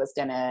folio is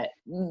going to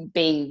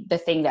be the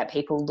thing that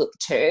people look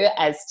to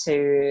as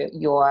to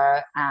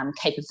your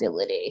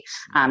capability,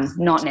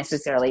 not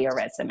necessarily your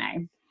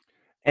resume.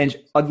 And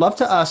I'd love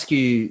to ask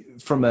you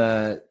from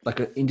an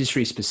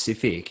industry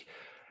specific.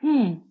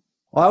 I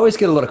always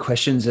get a lot of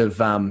questions of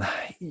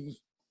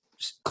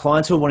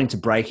clients who are wanting to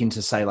break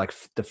into, say, like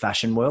the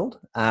fashion world.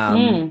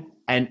 And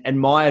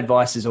my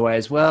advice is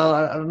always, well,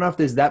 I don't know if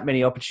there's that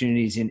many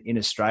opportunities in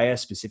Australia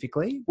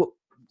specifically.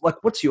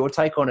 What's your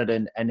take on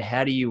it, and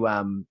how do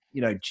you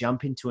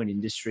jump into an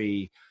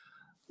industry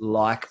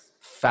like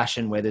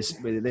fashion where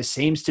there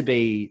seems to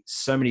be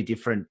so many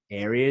different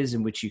areas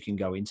in which you can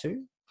go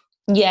into?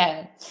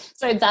 Yeah,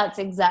 so that's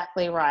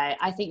exactly right.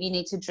 I think you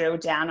need to drill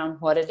down on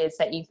what it is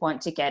that you want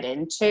to get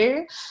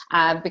into,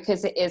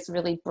 because it is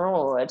really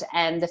broad.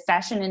 And the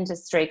fashion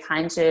industry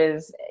kind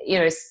of,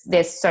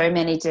 there's so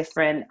many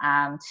different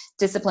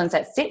disciplines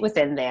that sit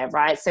within there,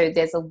 right? So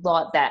there's a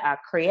lot that are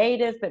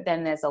creative, but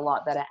then there's a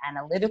lot that are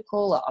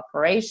analytical or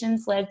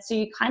operations led. So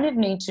you kind of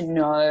need to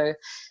know,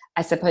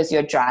 I suppose,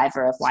 your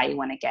driver of why you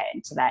want to get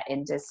into that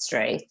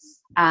industry.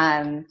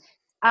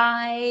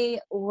 I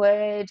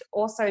would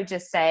also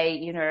just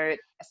say,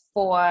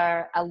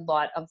 for a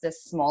lot of the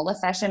smaller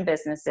fashion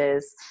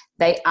businesses,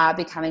 they are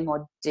becoming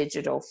more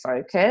digital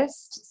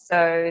focused.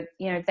 So,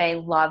 they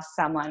love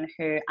someone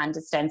who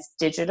understands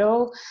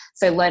digital.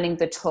 So learning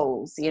the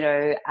tools,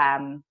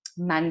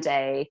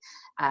 Monday,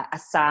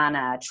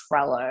 Asana,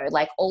 Trello,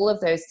 like all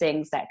of those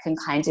things that can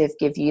kind of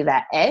give you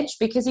that edge,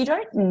 because you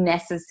don't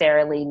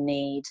necessarily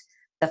need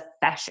the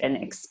fashion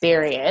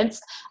experience,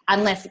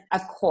 unless,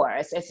 of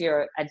course, if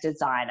you're a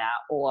designer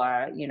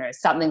or,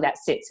 something that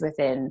sits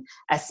within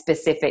a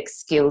specific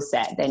skill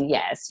set, then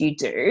yes, you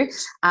do.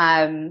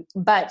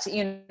 But,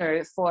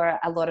 for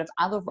a lot of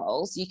other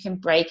roles, you can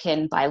break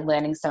in by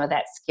learning some of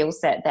that skill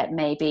set that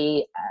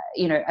maybe,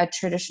 a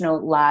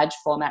traditional large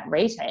format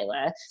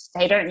retailer,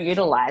 they don't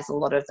utilize a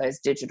lot of those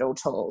digital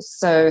tools.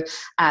 So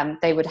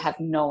they would have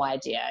no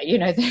idea.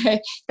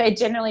 They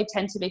generally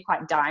tend to be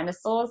quite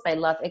dinosaurs. They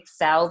love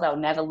Excel. They'll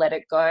never let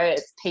it go.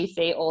 It's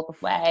PC all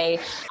the way.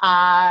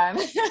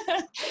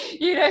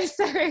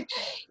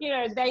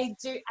 They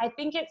do. I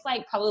think it's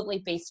like probably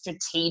be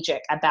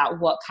strategic about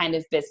what kind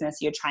of business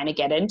you're trying to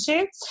get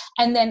into,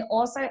 and then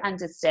also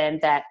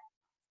understand that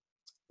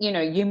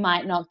you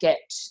might not get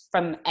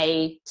from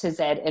A to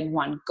Z in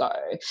one go.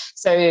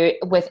 So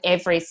with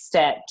every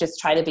step, just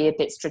try to be a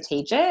bit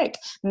strategic.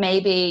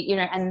 Maybe,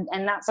 and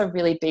that's a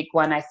really big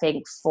one, I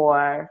think,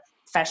 for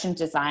fashion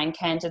design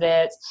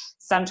candidates.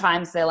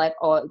 Sometimes they're like,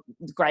 or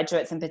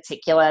graduates in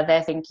particular,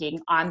 they're thinking,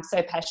 I'm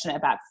so passionate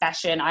about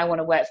fashion, I want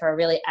to work for a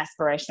really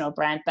aspirational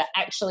brand. But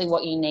actually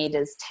what you need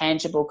is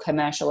tangible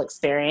commercial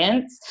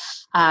experience.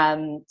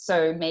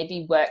 So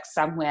maybe work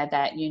somewhere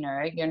that,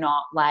 you're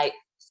not like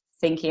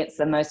thinking it's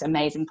the most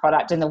amazing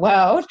product in the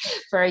world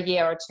for a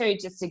year or two,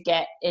 just to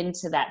get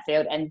into that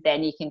field, and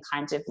then you can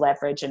kind of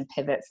leverage and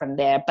pivot from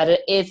there. But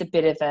it is a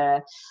bit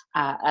of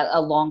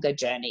a longer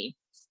journey.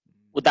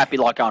 Would that be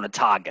like on a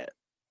Target?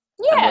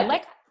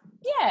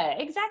 Yeah,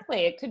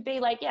 exactly. It could be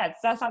like,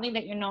 it's something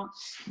that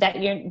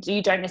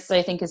you don't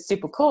necessarily think is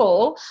super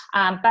cool.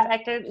 But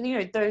like,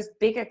 those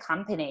bigger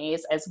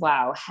companies as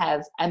well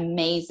have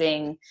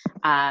amazing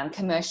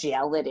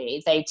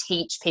commerciality. They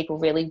teach people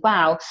really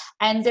well.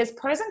 And there's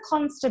pros and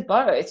cons to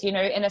both. In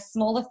a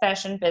smaller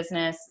fashion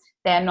business,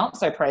 they're not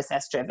so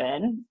process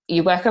driven.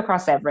 You work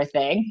across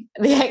everything.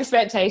 The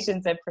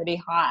expectations are pretty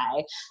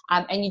high.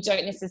 And you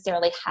don't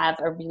necessarily have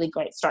a really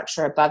great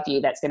structure above you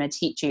that's going to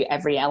teach you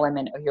every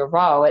element of your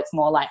role. It's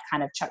more like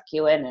kind of chuck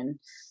you in and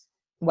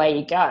away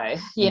you go,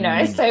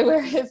 So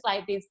whereas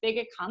like these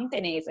bigger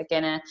companies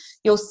are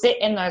you'll sit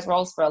in those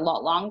roles for a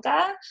lot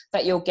longer,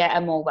 but you'll get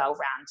a more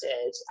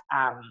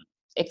well-rounded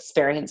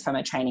experience from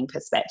a training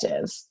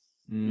perspective.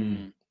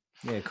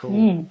 Yeah,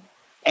 cool.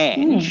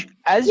 And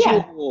as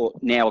you're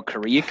now a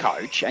career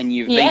coach and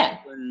you've been,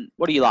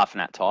 what are you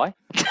laughing at, Ty?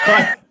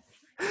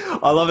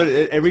 I love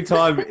it. Every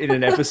time in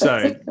an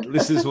episode,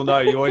 listeners will know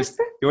you always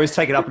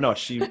take it up a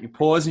notch. You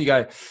pause and you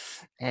go,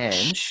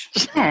 Ange,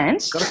 got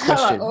a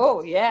question.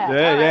 Oh, yeah.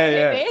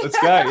 Yeah.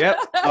 Let's go. Yep.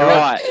 All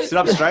right. Sit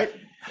up straight.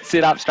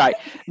 Sit up straight.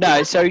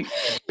 No, so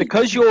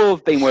because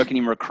you've been working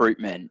in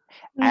recruitment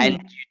and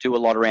you do a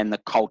lot around the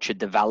culture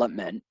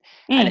development,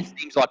 and it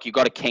seems like you've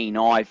got a keen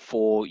eye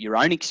for your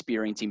own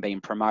experience in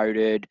being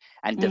promoted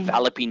and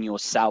developing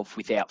yourself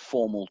without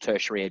formal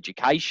tertiary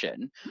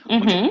education.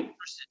 I'm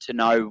interested to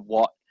know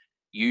what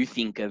you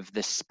think of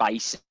the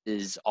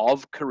spaces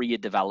of career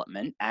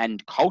development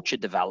and culture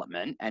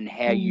development, and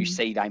how you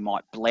see they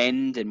might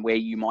blend, and where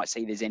you might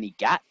see there's any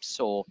gaps,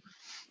 or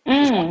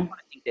I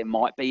think there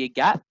might be a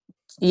gap.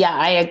 Yeah,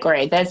 I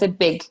agree. There's a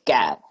big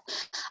gap.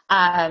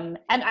 And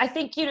I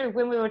think,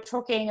 when we were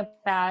talking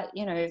about,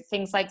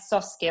 things like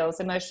soft skills,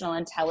 emotional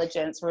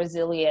intelligence,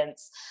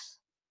 resilience,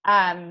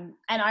 and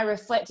I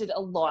reflected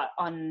a lot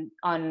on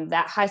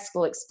that high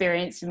school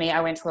experience for me. I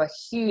went to a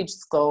huge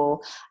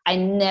school. I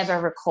never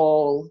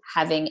recall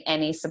having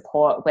any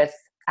support with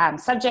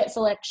subject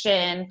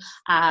selection,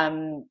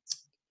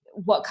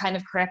 what kind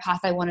of career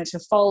path I wanted to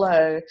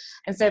follow.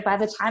 And so by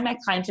the time I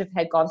kind of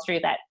had gone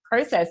through that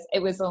process,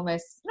 it was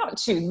almost not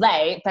too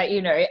late, but,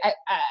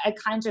 I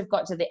kind of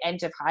got to the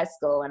end of high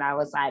school and I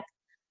was like,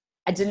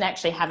 I didn't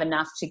actually have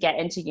enough to get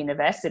into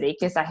university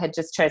because I had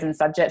just chosen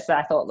subjects that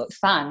I thought looked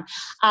fun.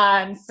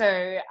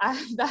 So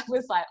that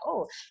was like,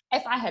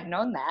 if I had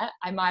known that,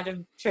 I might have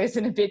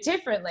chosen a bit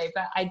differently,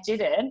 but I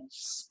didn't.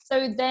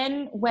 So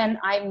then when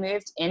I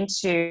moved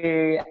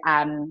into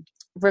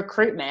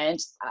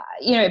recruitment,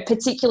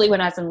 particularly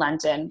when I was in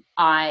London,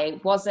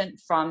 I wasn't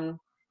from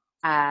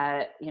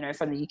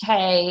the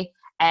UK,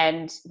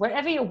 And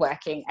wherever you're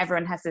working,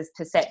 everyone has this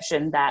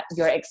perception that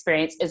your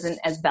experience isn't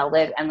as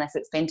valid unless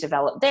it's been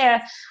developed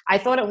there. I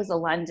thought it was a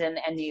London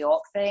and New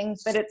York thing,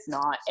 but it's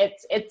not.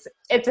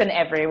 It's an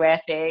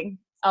everywhere thing.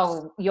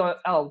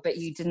 But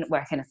you didn't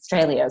work in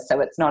Australia,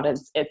 so it's not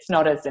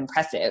as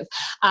impressive.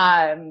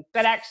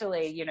 But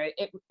actually, you know,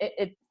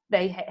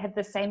 they have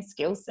the same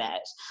skill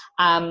set,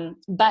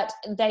 but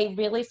they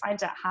really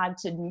find it hard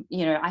to,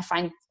 you know, I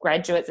find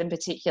graduates in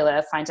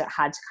particular find it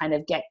hard to kind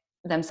of get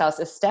themselves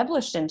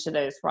established into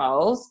those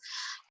roles.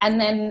 And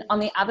then on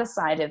the other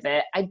side of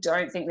it, I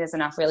don't think there's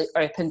enough really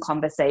open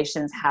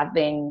conversations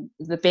being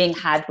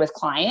had with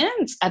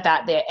clients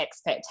about their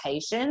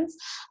expectations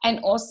and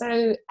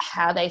also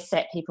how they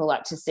set people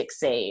up to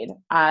succeed.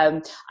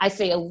 I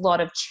see a lot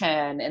of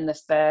churn in the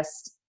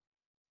first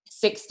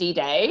 60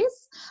 days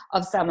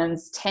of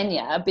someone's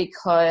tenure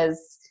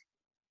because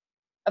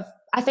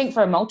I think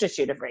for a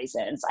multitude of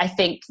reasons. I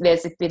think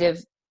there's a bit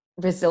of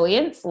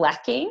resilience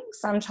lacking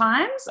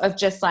sometimes of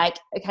just like,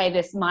 okay,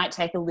 this might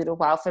take a little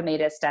while for me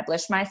to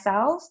establish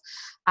myself,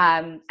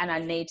 and I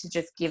need to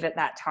just give it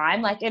that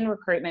time. Like in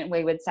recruitment,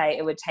 we would say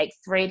it would take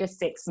 3 to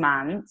 6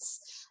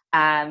 months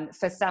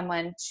for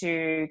someone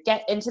to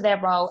get into their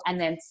role and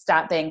then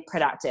start being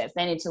productive.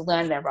 They need to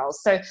learn their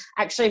roles. So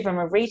actually from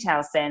a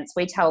retail sense,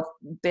 we tell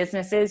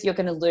businesses you're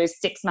going to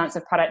lose 6 months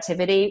of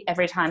productivity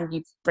every time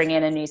you bring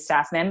in a new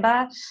staff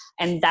member.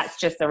 And that's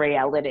just the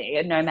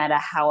reality, no matter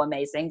how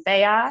amazing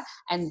they are.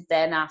 And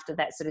then after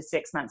that sort of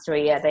 6 months to a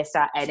year, they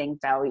start adding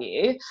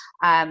value.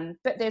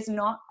 But there's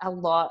not a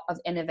lot of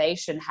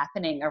innovation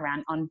happening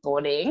around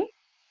onboarding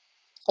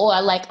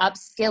or like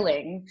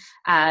upskilling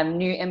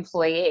new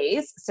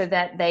employees so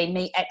that they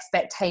meet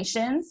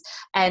expectations.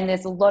 And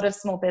there's a lot of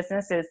small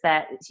businesses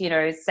that, you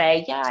know,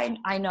 say, yeah,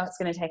 I know it's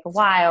going to take a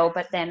while,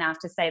 but then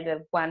after say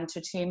the 1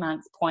 to 2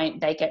 month point,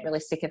 they get really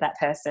sick of that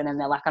person and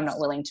they're like, I'm not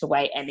willing to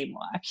wait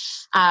anymore.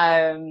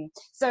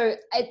 So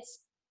it's,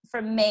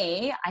 for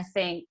me, I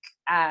think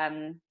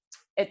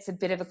it's a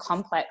bit of a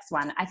complex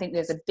one. I think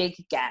there's a big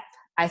gap.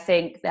 I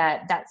think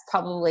that that's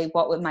probably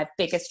what my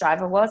biggest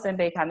driver was in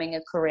becoming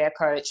a career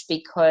coach,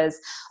 because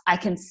I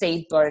can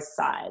see both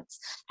sides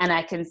and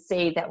I can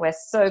see that we're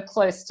so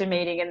close to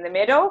meeting in the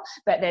middle,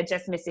 but they're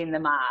just missing the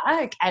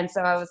mark. And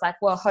so I was like,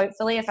 well,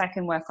 hopefully if I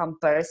can work on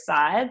both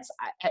sides.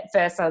 At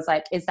first I was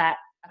like, is that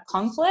a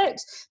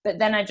conflict? But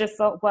then I just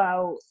thought,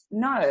 well,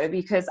 no,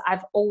 because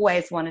I've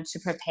always wanted to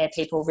prepare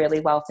people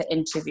really well for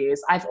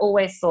interviews. I've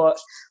always thought,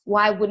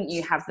 why wouldn't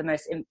you have the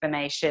most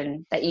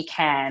information that you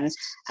can?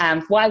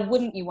 Why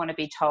wouldn't you want to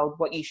be told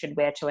what you should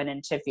wear to an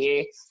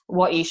interview,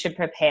 what you should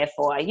prepare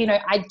for? You know,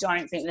 I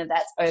don't think that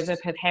that's over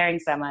preparing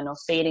someone or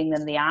feeding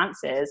them the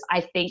answers. I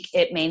think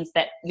it means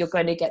that you're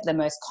going to get the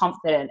most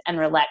confident and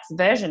relaxed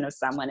version of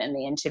someone in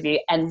the interview.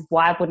 And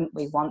why wouldn't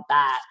we want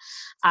that?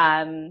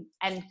 And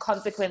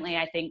consequently,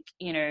 I think,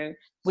 you know,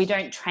 we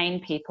don't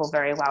train people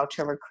very well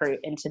to recruit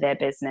into their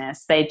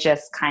business. They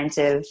just kind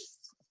of,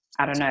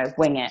 I don't know,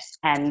 wing it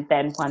and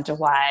then wonder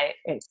why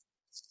it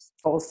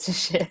falls to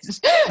shit.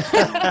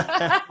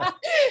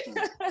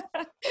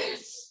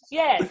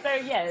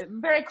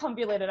 Very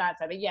convoluted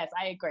answer. But yes,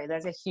 I agree.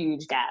 There's a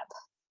huge gap.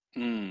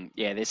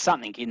 Yeah, there's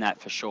something in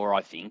that for sure,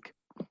 I think.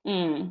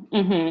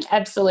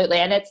 Absolutely.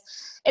 And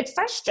it's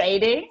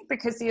frustrating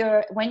because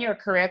when you're a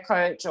career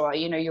coach or,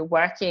 you know, you're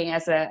working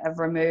as a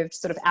removed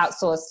sort of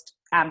outsourced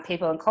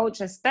people and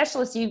culture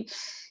specialist, you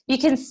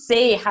can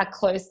see how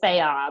close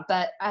they are,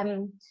 but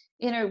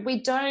you know,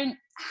 we don't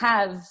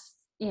have,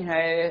 you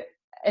know,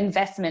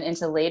 investment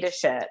into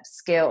leadership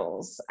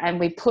skills, and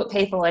we put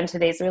people into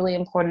these really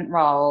important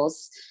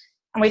roles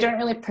and we don't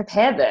really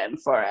prepare them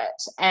for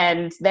it.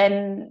 And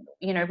then,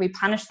 you know, we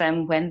punish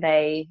them when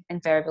they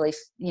invariably,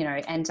 you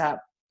know, end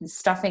up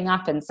stuffing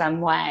up in some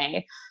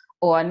way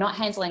or not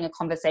handling a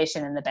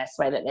conversation in the best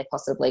way that they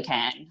possibly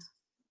can.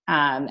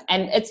 And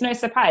it's no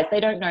surprise they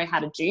don't know how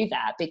to do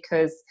that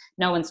because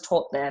no one's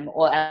taught them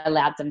or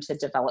allowed them to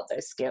develop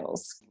those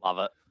skills. Love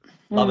it.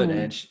 Love it,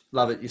 Ange.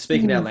 Love it. You're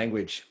speaking our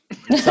language.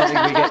 It's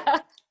something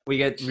we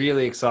get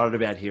really excited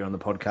about here on the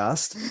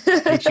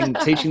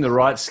podcast, teaching the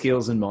right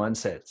skills and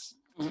mindsets.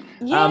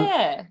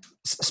 Yeah.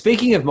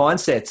 Speaking of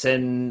mindsets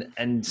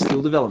and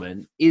skill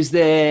development, is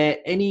there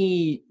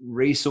any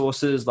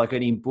resources, like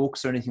any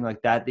books or anything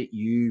like that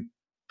you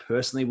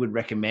personally would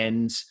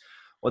recommend,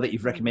 or that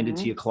you've recommended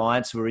to your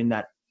clients who are in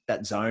that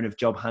zone of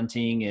job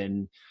hunting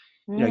and,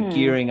 you know,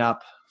 gearing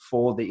up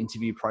for the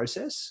interview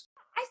process?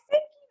 I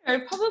think, you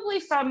know, probably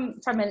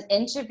from an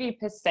interview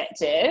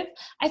perspective,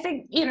 I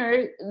think, you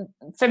know,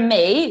 for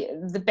me,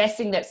 the best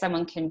thing that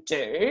someone can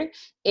do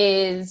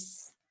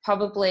is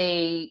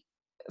probably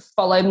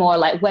follow more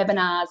like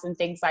webinars and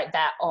things like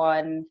that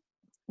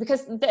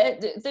because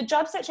the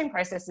job searching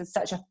process is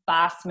such a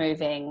fast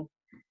moving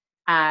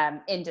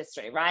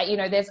industry, right? You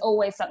know, there's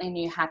always something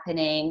new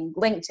happening.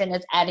 LinkedIn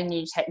is adding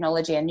new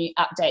technology and new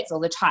updates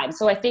all the time.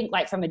 So I think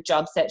like from a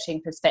job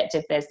searching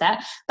perspective, there's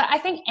that. But I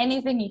think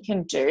anything you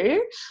can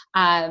do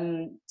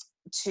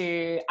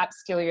to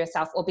upskill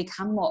yourself or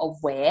become more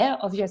aware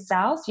of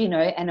yourself, you know,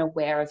 and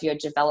aware of your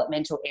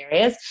developmental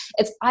areas.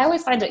 I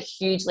always find it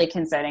hugely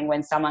concerning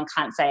when someone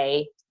can't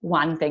say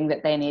one thing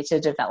that they need to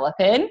develop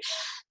in,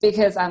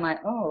 because I'm like,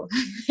 oh,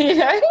 you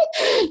know,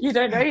 you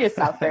don't know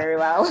yourself very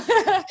well.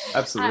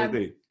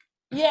 Absolutely.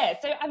 Yeah.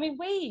 So, I mean,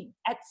 we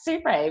at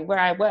Super, where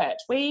I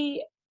worked,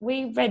 we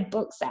read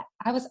books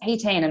I was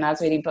 18 and I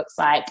was reading books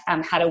like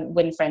How to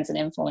Win Friends and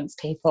Influence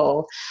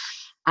People.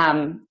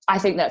 I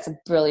think that's a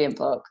brilliant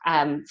book.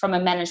 From a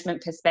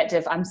management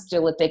perspective, I'm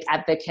still a big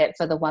advocate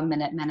for the 1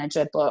 Minute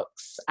Manager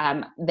books.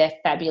 They're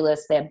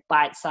fabulous. They're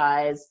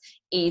bite-sized,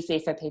 easy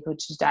for people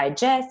to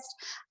digest.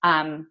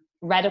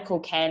 Radical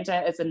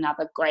Candor is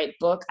another great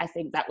book. I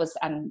think that was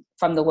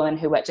from the woman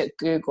who worked at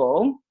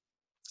Google.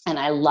 And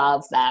I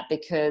love that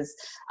because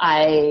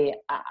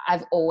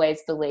I've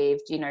always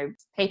believed, you know,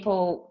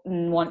 people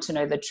want to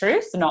know the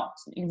truth, not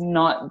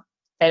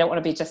they don't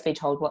want to just be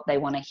told what they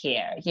want to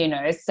hear, you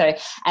know. So,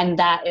 and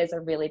that is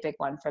a really big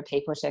one for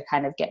people to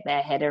kind of get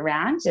their head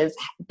around, is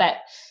that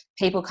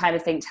people kind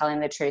of think telling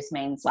the truth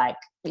means like,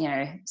 you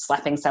know,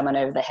 slapping someone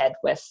over the head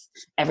with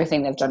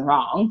everything they've done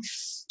wrong.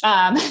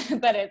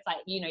 But it's like,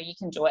 you know, you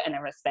can do it in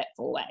a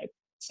respectful way.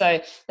 So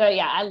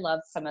yeah, I love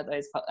some of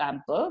those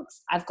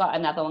books. I've got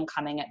another one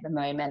coming at the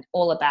moment,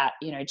 all about,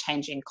 you know,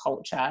 changing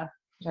culture,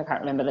 which I can't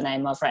remember the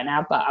name of right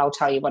now, but I'll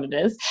tell you what it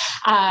is.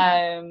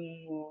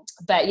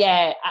 But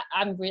yeah,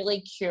 I'm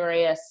really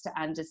curious to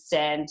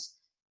understand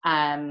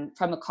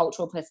from a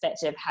cultural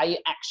perspective how you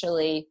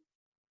actually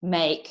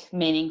make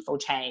meaningful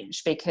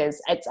change,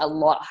 because it's a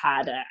lot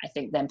harder, I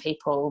think, than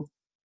people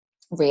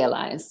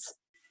realize.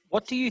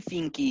 What do you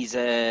think is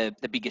the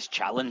biggest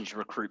challenge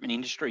recruitment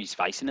industry is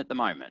facing at the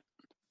moment?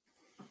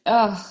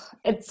 Oh,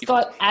 it's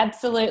got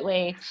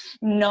absolutely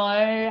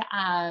no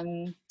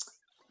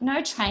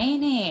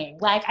training.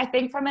 Like, I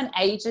think from an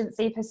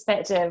agency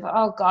perspective,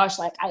 oh gosh,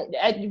 like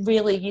it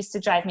really used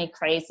to drive me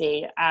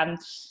crazy. And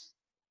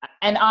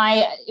when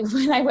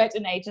I worked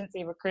in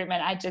agency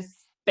recruitment, I just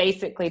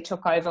basically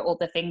took over all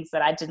the things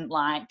that I didn't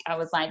like. I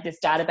was like, this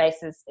database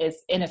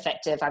is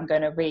ineffective. I'm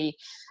going to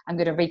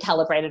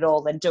recalibrate it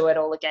all and do it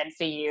all again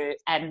for you.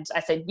 And I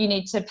said, you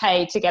need to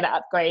pay to get it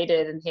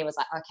upgraded. And he was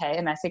like, okay.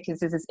 And I said, because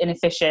this is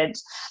inefficient.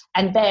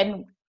 And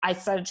then I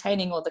started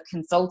training all the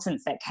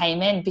consultants that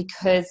came in,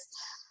 because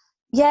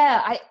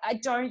I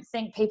don't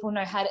think people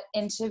know how to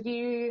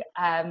interview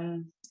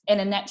in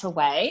a natural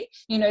way,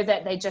 you know,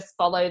 that they just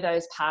follow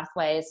those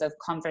pathways of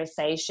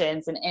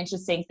conversations and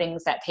interesting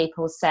things that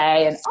people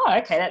say, and oh,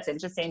 okay, that's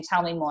interesting,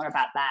 tell me more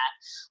about that.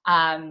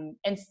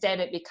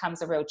 Instead, it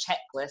becomes a real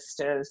checklist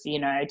of, you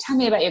know, tell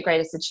me about your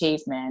greatest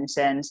achievement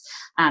and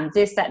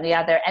this, that, and the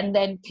other. And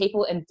then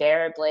people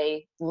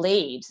invariably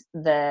lead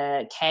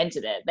the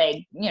candidate.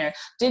 They, you know,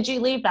 did you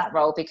leave that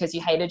role because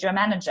you hated your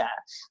manager?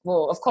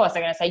 Well, of course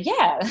they're going to say,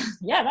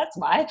 yeah, that's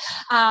why.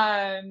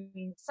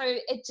 So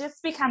it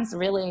just becomes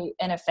really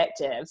ineffective.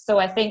 So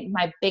I think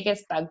my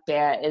biggest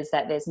bugbear is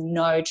that there's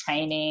no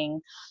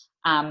training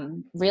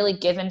really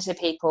given to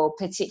people,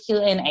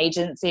 particularly in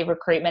agency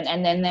recruitment,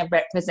 and then they're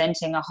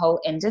representing a whole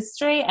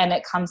industry, and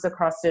it comes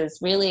across as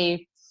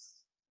really,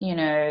 you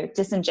know,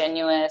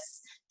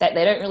 disingenuous, that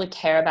they don't really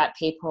care about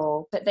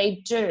people, but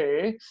they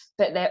do,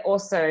 but they're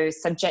also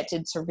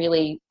subjected to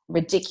really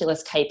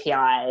ridiculous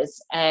KPIs.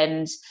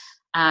 And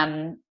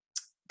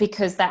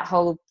because that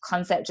whole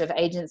concept of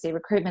agency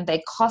recruitment,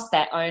 they cost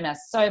that owner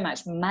so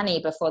much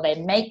money before they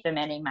make them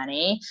any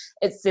money.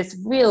 It's this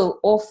real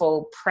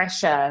awful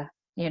pressure,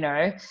 you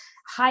know,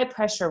 high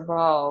pressure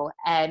role,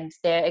 and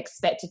they're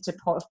expected to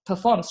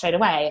perform straight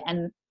away,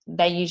 and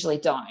they usually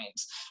don't.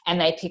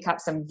 And they pick up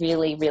some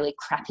really, really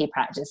crappy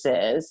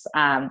practices,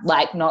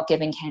 like not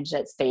giving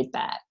candidates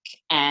feedback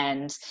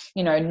and,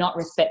 you know, not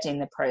respecting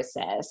the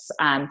process.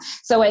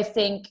 So I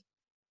think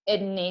it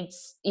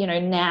needs, you know,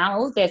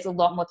 now there's a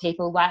lot more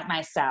people like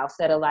myself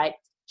that are like,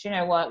 do you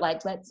know what,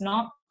 like, let's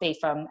not be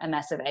from a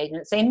massive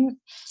agency.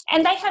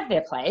 And they have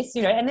their place,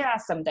 you know, and there are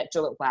some that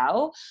do it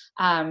well.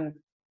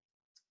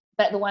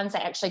 But the ones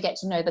that actually get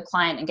to know the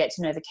client and get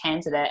to know the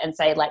candidate and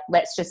say, like,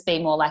 let's just be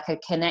more like a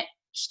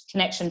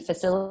connection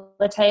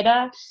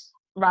facilitator,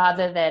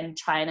 rather than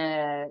trying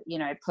to, you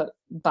know, put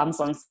bums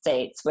on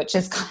seats, which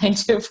is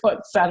kind of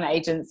what some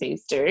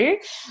agencies do.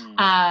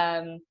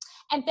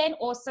 And then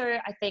also,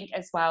 I think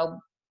as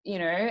well, you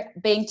know,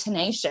 being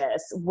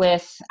tenacious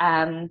with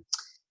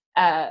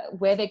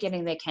where they're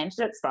getting their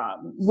candidates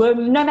from.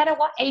 No matter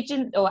what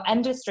agent or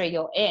industry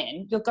you're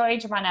in, you're going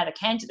to run out of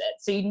candidates.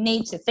 So you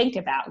need to think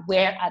about,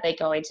 where are they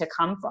going to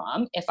come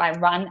from if I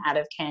run out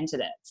of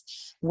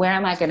candidates? Where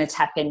am I going to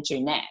tap into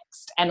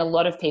next? And a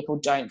lot of people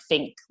don't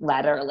think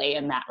laterally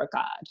in that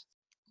regard.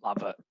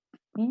 Love it.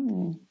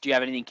 Do you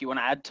have anything you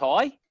want to add,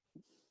 Ty?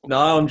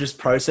 No, I'm just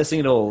processing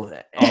it all,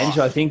 Ange.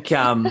 I think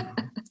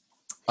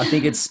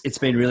it's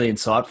been really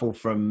insightful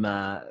from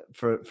our,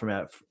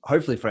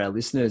 hopefully for our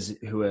listeners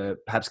who are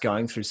perhaps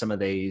going through some of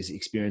these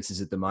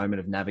experiences at the moment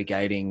of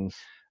navigating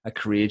a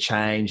career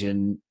change.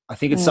 And I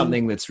think it's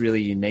something that's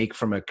really unique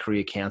from a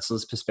career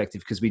counsellor's perspective,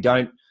 because we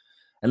don't,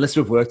 unless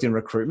we've worked in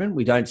recruitment,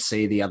 we don't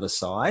see the other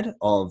side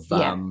of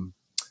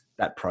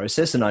that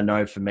process. And I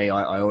know for me,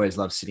 I always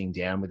love sitting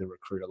down with a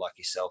recruiter like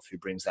yourself who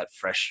brings that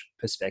fresh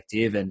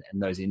perspective and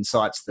those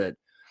insights that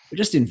are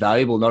just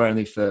invaluable, not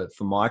only for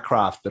my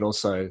craft, but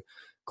also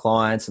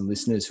clients and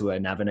listeners who are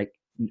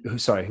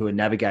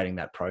navigating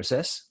that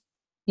process.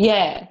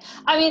 Yeah.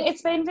 I mean,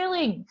 it's been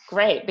really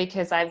great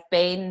because I've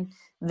been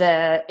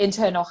the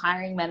internal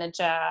hiring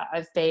manager,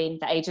 I've been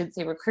the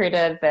agency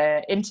recruiter,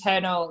 the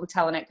internal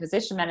talent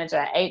acquisition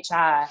manager,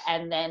 HR,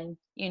 and then,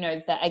 you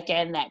know,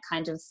 that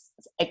kind of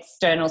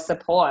external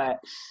support.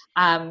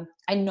 I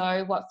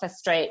know what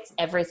frustrates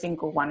every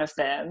single one of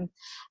them.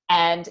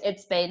 And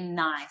it's been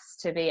nice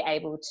to be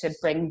able to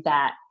bring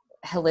that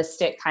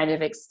holistic kind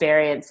of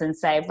experience and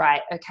say,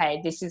 right, okay,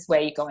 this is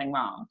where you're going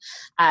wrong.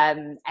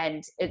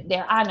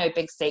 There are no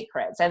big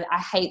secrets. And I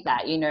hate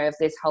that, you know, of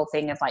this whole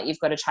thing of like, you've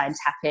got to try and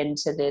tap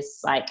into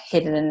this like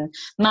hidden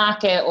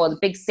market or the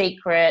big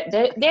secret.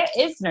 There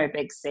is no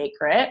big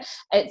secret.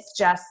 It's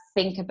just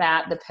think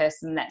about the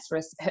person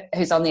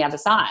who's on the other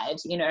side,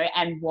 you know,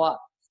 and what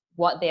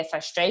their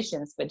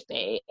frustrations would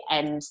be.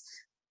 And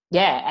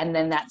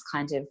then that's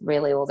kind of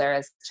really all there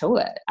is to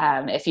it.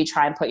 If you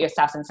try and put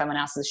yourself in someone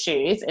else's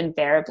shoes,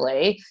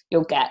 invariably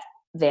you'll get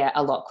there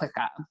a lot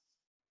quicker.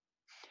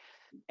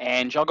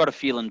 And I got a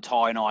feeling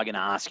Ty and I are going to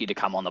ask you to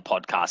come on the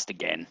podcast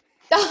again.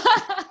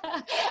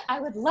 I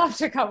would love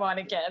to come on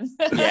again.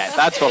 Yeah,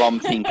 that's what I'm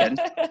thinking.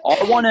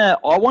 I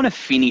want to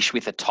finish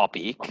with a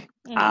topic,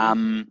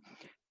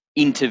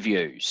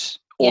 interviews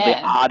or the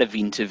art of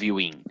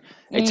interviewing.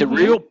 It's a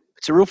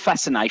real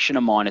fascination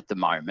of mine at the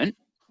moment.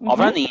 I've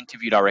only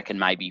interviewed, I reckon,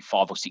 maybe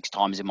 5 or 6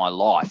 times in my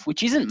life,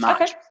 which isn't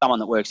much for someone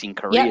that works in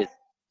careers. Yep.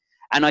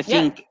 And I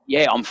think,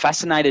 I'm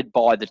fascinated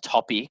by the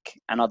topic,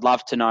 and I'd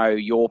love to know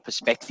your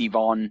perspective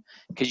on,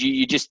 because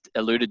you just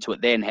alluded to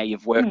it then, how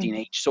you've worked in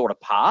each sort of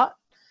part.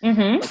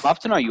 I'd love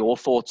to know your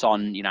thoughts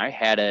on, you know,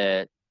 how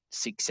to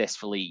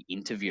successfully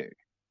interview.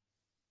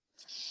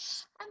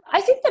 I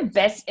think the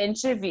best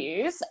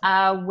interviews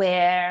are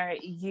where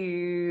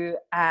you,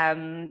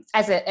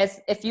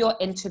 if you're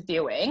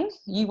interviewing,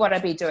 you want to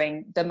be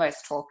doing the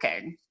most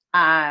talking.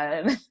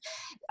 I've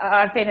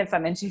been in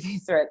some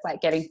interviews where it's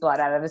like getting blood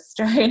out of a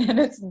stone, and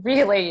it's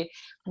really,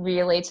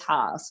 really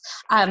tough.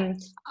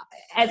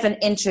 As an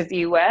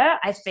interviewer,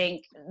 I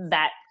think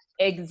that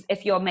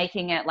if you're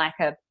making it like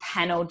a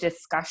panel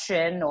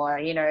discussion or,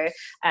 you know,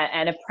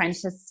 an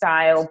apprentice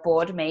style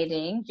board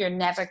meeting, you're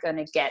never going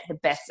to get the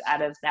best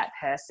out of that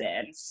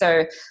person.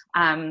 So,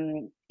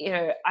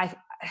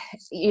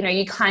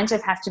 you kind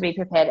of have to be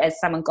prepared as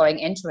someone going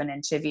into an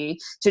interview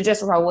to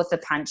just roll with the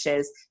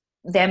punches.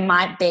 There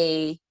might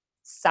be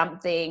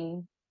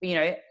something, you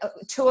know,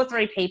 2 or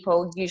 3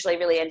 people usually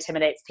really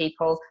intimidates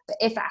people, but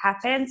if it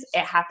happens,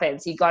 it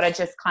happens. You got to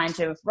just kind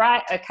of,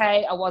 right,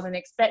 okay, I wasn't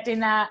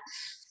expecting that.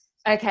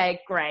 Okay,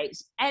 great.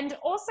 And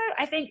also,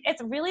 I think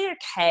it's really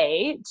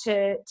okay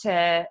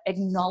to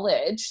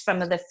acknowledge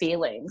some of the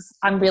feelings.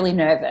 I'm really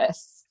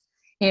nervous.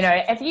 You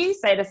know, if you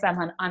say to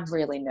someone, I'm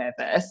really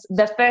nervous,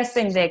 the first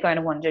thing they're going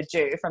to want to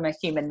do from a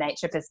human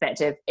nature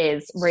perspective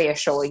is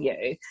reassure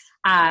you.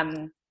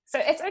 So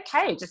it's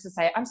okay just to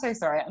say, I'm so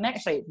sorry, I'm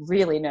actually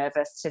really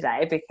nervous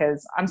today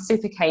because I'm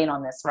super keen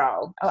on this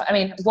role. I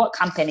mean, what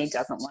company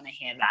doesn't want to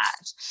hear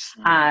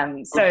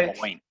that? Good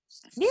point.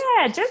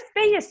 Yeah, just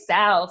be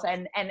yourself.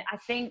 And I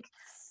think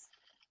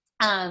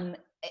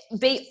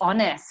be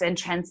honest and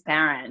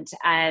transparent.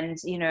 And,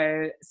 you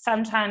know,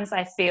 sometimes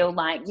I feel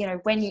like, you know,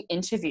 when you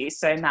interview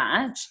so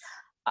much,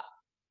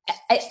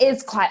 it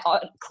is quite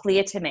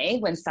clear to me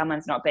when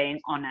someone's not being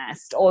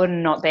honest or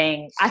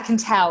I can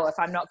tell if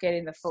I'm not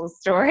getting the full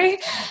story.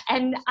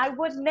 And I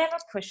would never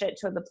push it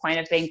to the point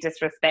of being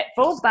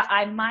disrespectful, but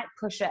I might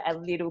push it a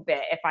little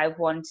bit if I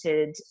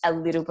wanted a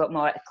little bit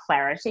more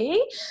clarity.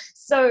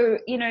 So,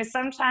 you know,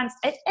 sometimes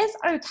it is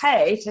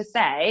okay to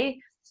say,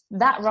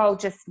 that role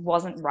just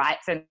wasn't right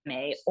for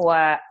me, or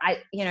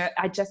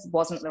I just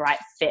wasn't the right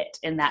fit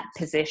in that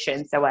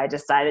position, so I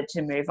decided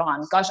to move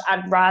on. Gosh,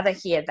 I'd rather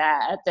hear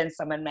that than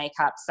someone make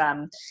up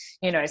some,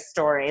 you know,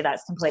 story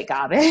that's complete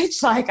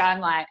garbage. Like, I'm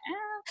like,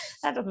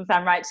 that doesn't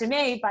sound right to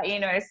me. But, you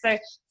know, so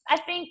I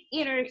think,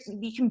 you know,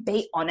 you can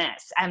be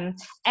honest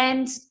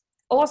and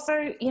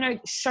also, you know,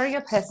 show your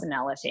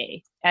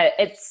personality.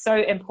 It's so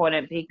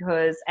important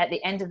because at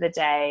the end of the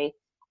day,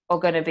 we're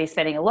going to be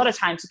spending a lot of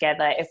time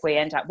together if we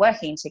end up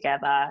working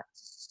together.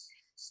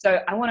 So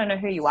I want to know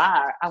who you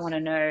are. I want to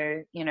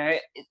know, you know,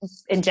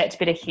 inject a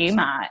bit of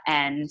humor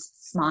and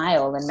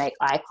smile and make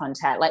eye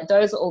contact. Like,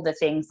 those are all the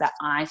things that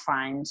I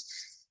find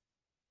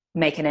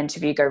make an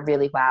interview go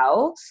really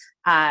well.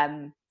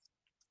 And,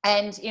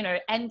 you know,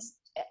 and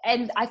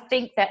I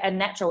think that a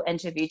natural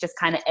interview just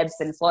kind of ebbs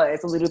and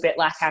flows a little bit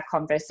like our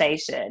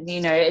conversation.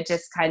 You know, it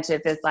just kind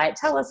of is like,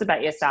 tell us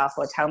about yourself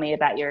or tell me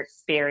about your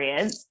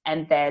experience.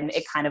 And then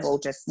it kind of all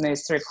just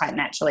moves through quite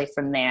naturally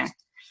from there.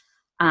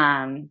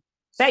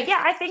 But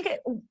yeah, I think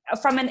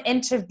from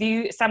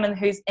someone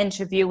who's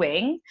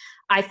interviewing,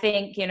 I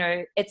think,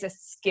 it's a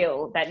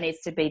skill that needs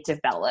to be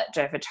developed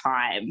over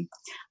time.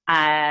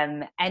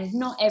 And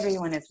not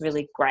everyone is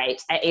really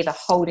great at either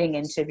holding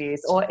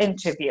interviews or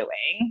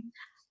interviewing.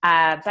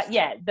 But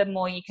yeah, the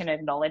more you can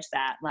acknowledge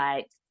that,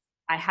 like,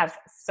 I have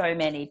so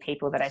many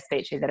people that I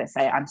speak to that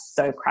say I'm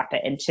so crap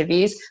at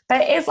interviews,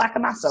 but it is like a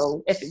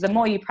muscle. The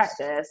more you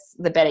practice,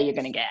 the better you're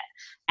going to get.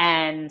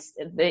 And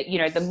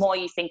the more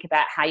you think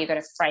about how you're going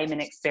to frame an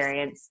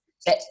experience,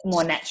 the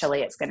more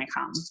naturally it's going to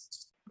come.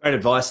 Great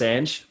advice,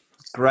 Ange.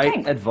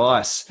 Great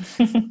advice.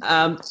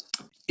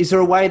 Is there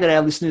a way that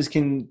our listeners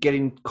can get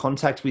in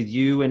contact with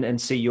you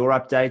and see your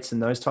updates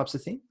and those types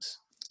of things?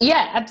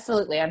 Yeah,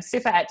 absolutely. I'm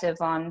super active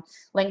on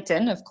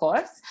LinkedIn, of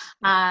course,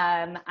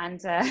 and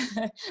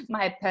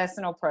my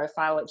personal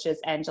profile, which is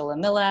Angela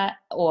Millar,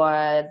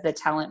 or The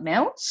Talent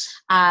Mill,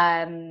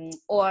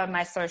 or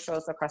my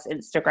socials across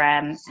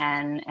Instagram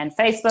and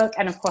Facebook,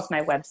 and of course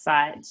my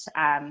website.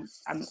 I'm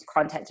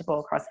contactable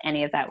across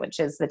any of that,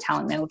 which is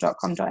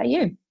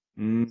thetalentmill.com.au.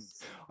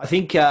 I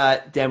think,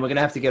 Dan, we're going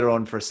to have to get her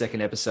on for a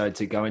second episode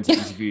to go into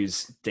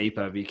interviews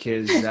deeper,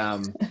 because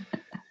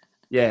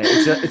yeah,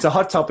 it's a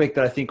hot topic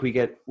that I think we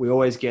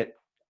always get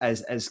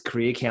as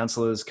career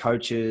counselors,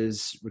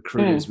 coaches,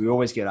 recruiters, we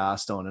always get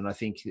asked on. And I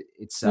think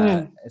it's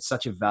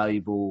such a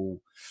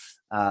valuable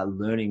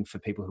learning for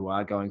people who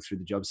are going through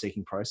the job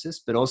seeking process,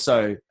 but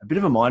also a bit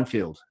of a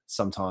minefield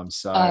sometimes.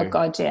 So, oh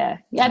God, yeah,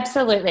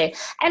 absolutely.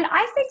 And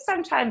I think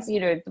sometimes,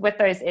 with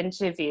those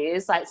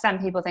interviews, like some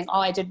people think,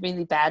 oh, I did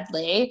really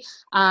badly.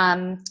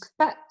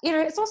 But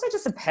it's also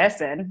just a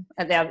person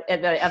at the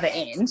other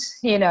end,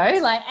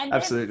 and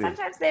absolutely.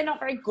 Sometimes they're not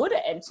very good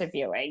at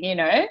interviewing,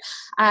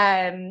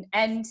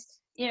 and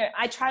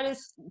I try to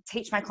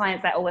teach my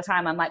clients that all the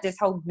time. I'm like, this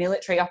whole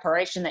military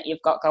operation that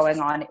you've got going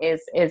on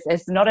is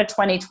not a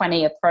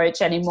 2020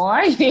 approach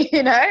anymore.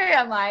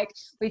 I'm like,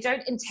 we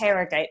don't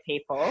interrogate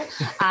people.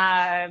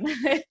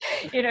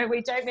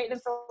 We don't make them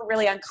feel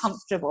really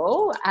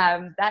uncomfortable.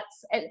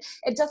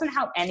 It doesn't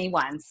help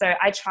anyone. So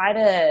I try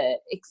to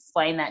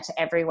explain that to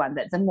everyone,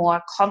 that the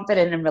more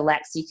confident and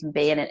relaxed you can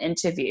be in an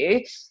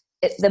interview,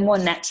 the more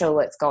natural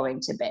it's going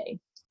to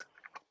be.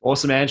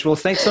 Awesome, Ange. Well,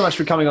 thanks so much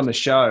for coming on the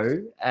show.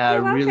 You're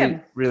welcome. Really,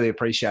 really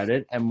appreciate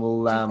it. And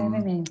we'll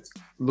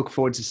look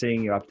forward to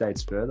seeing your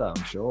updates further,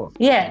 I'm sure.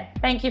 Yeah,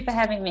 thank you for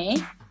having me.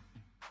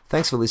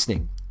 Thanks for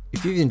listening.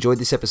 If you've enjoyed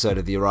this episode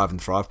of the Arrive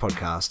and Thrive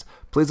podcast,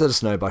 please let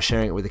us know by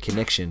sharing it with a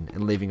connection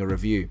and leaving a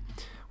review.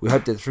 We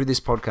hope that through this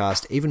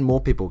podcast, even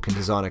more people can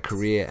design a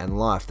career and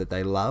life that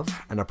they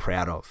love and are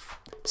proud of.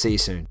 See you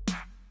soon.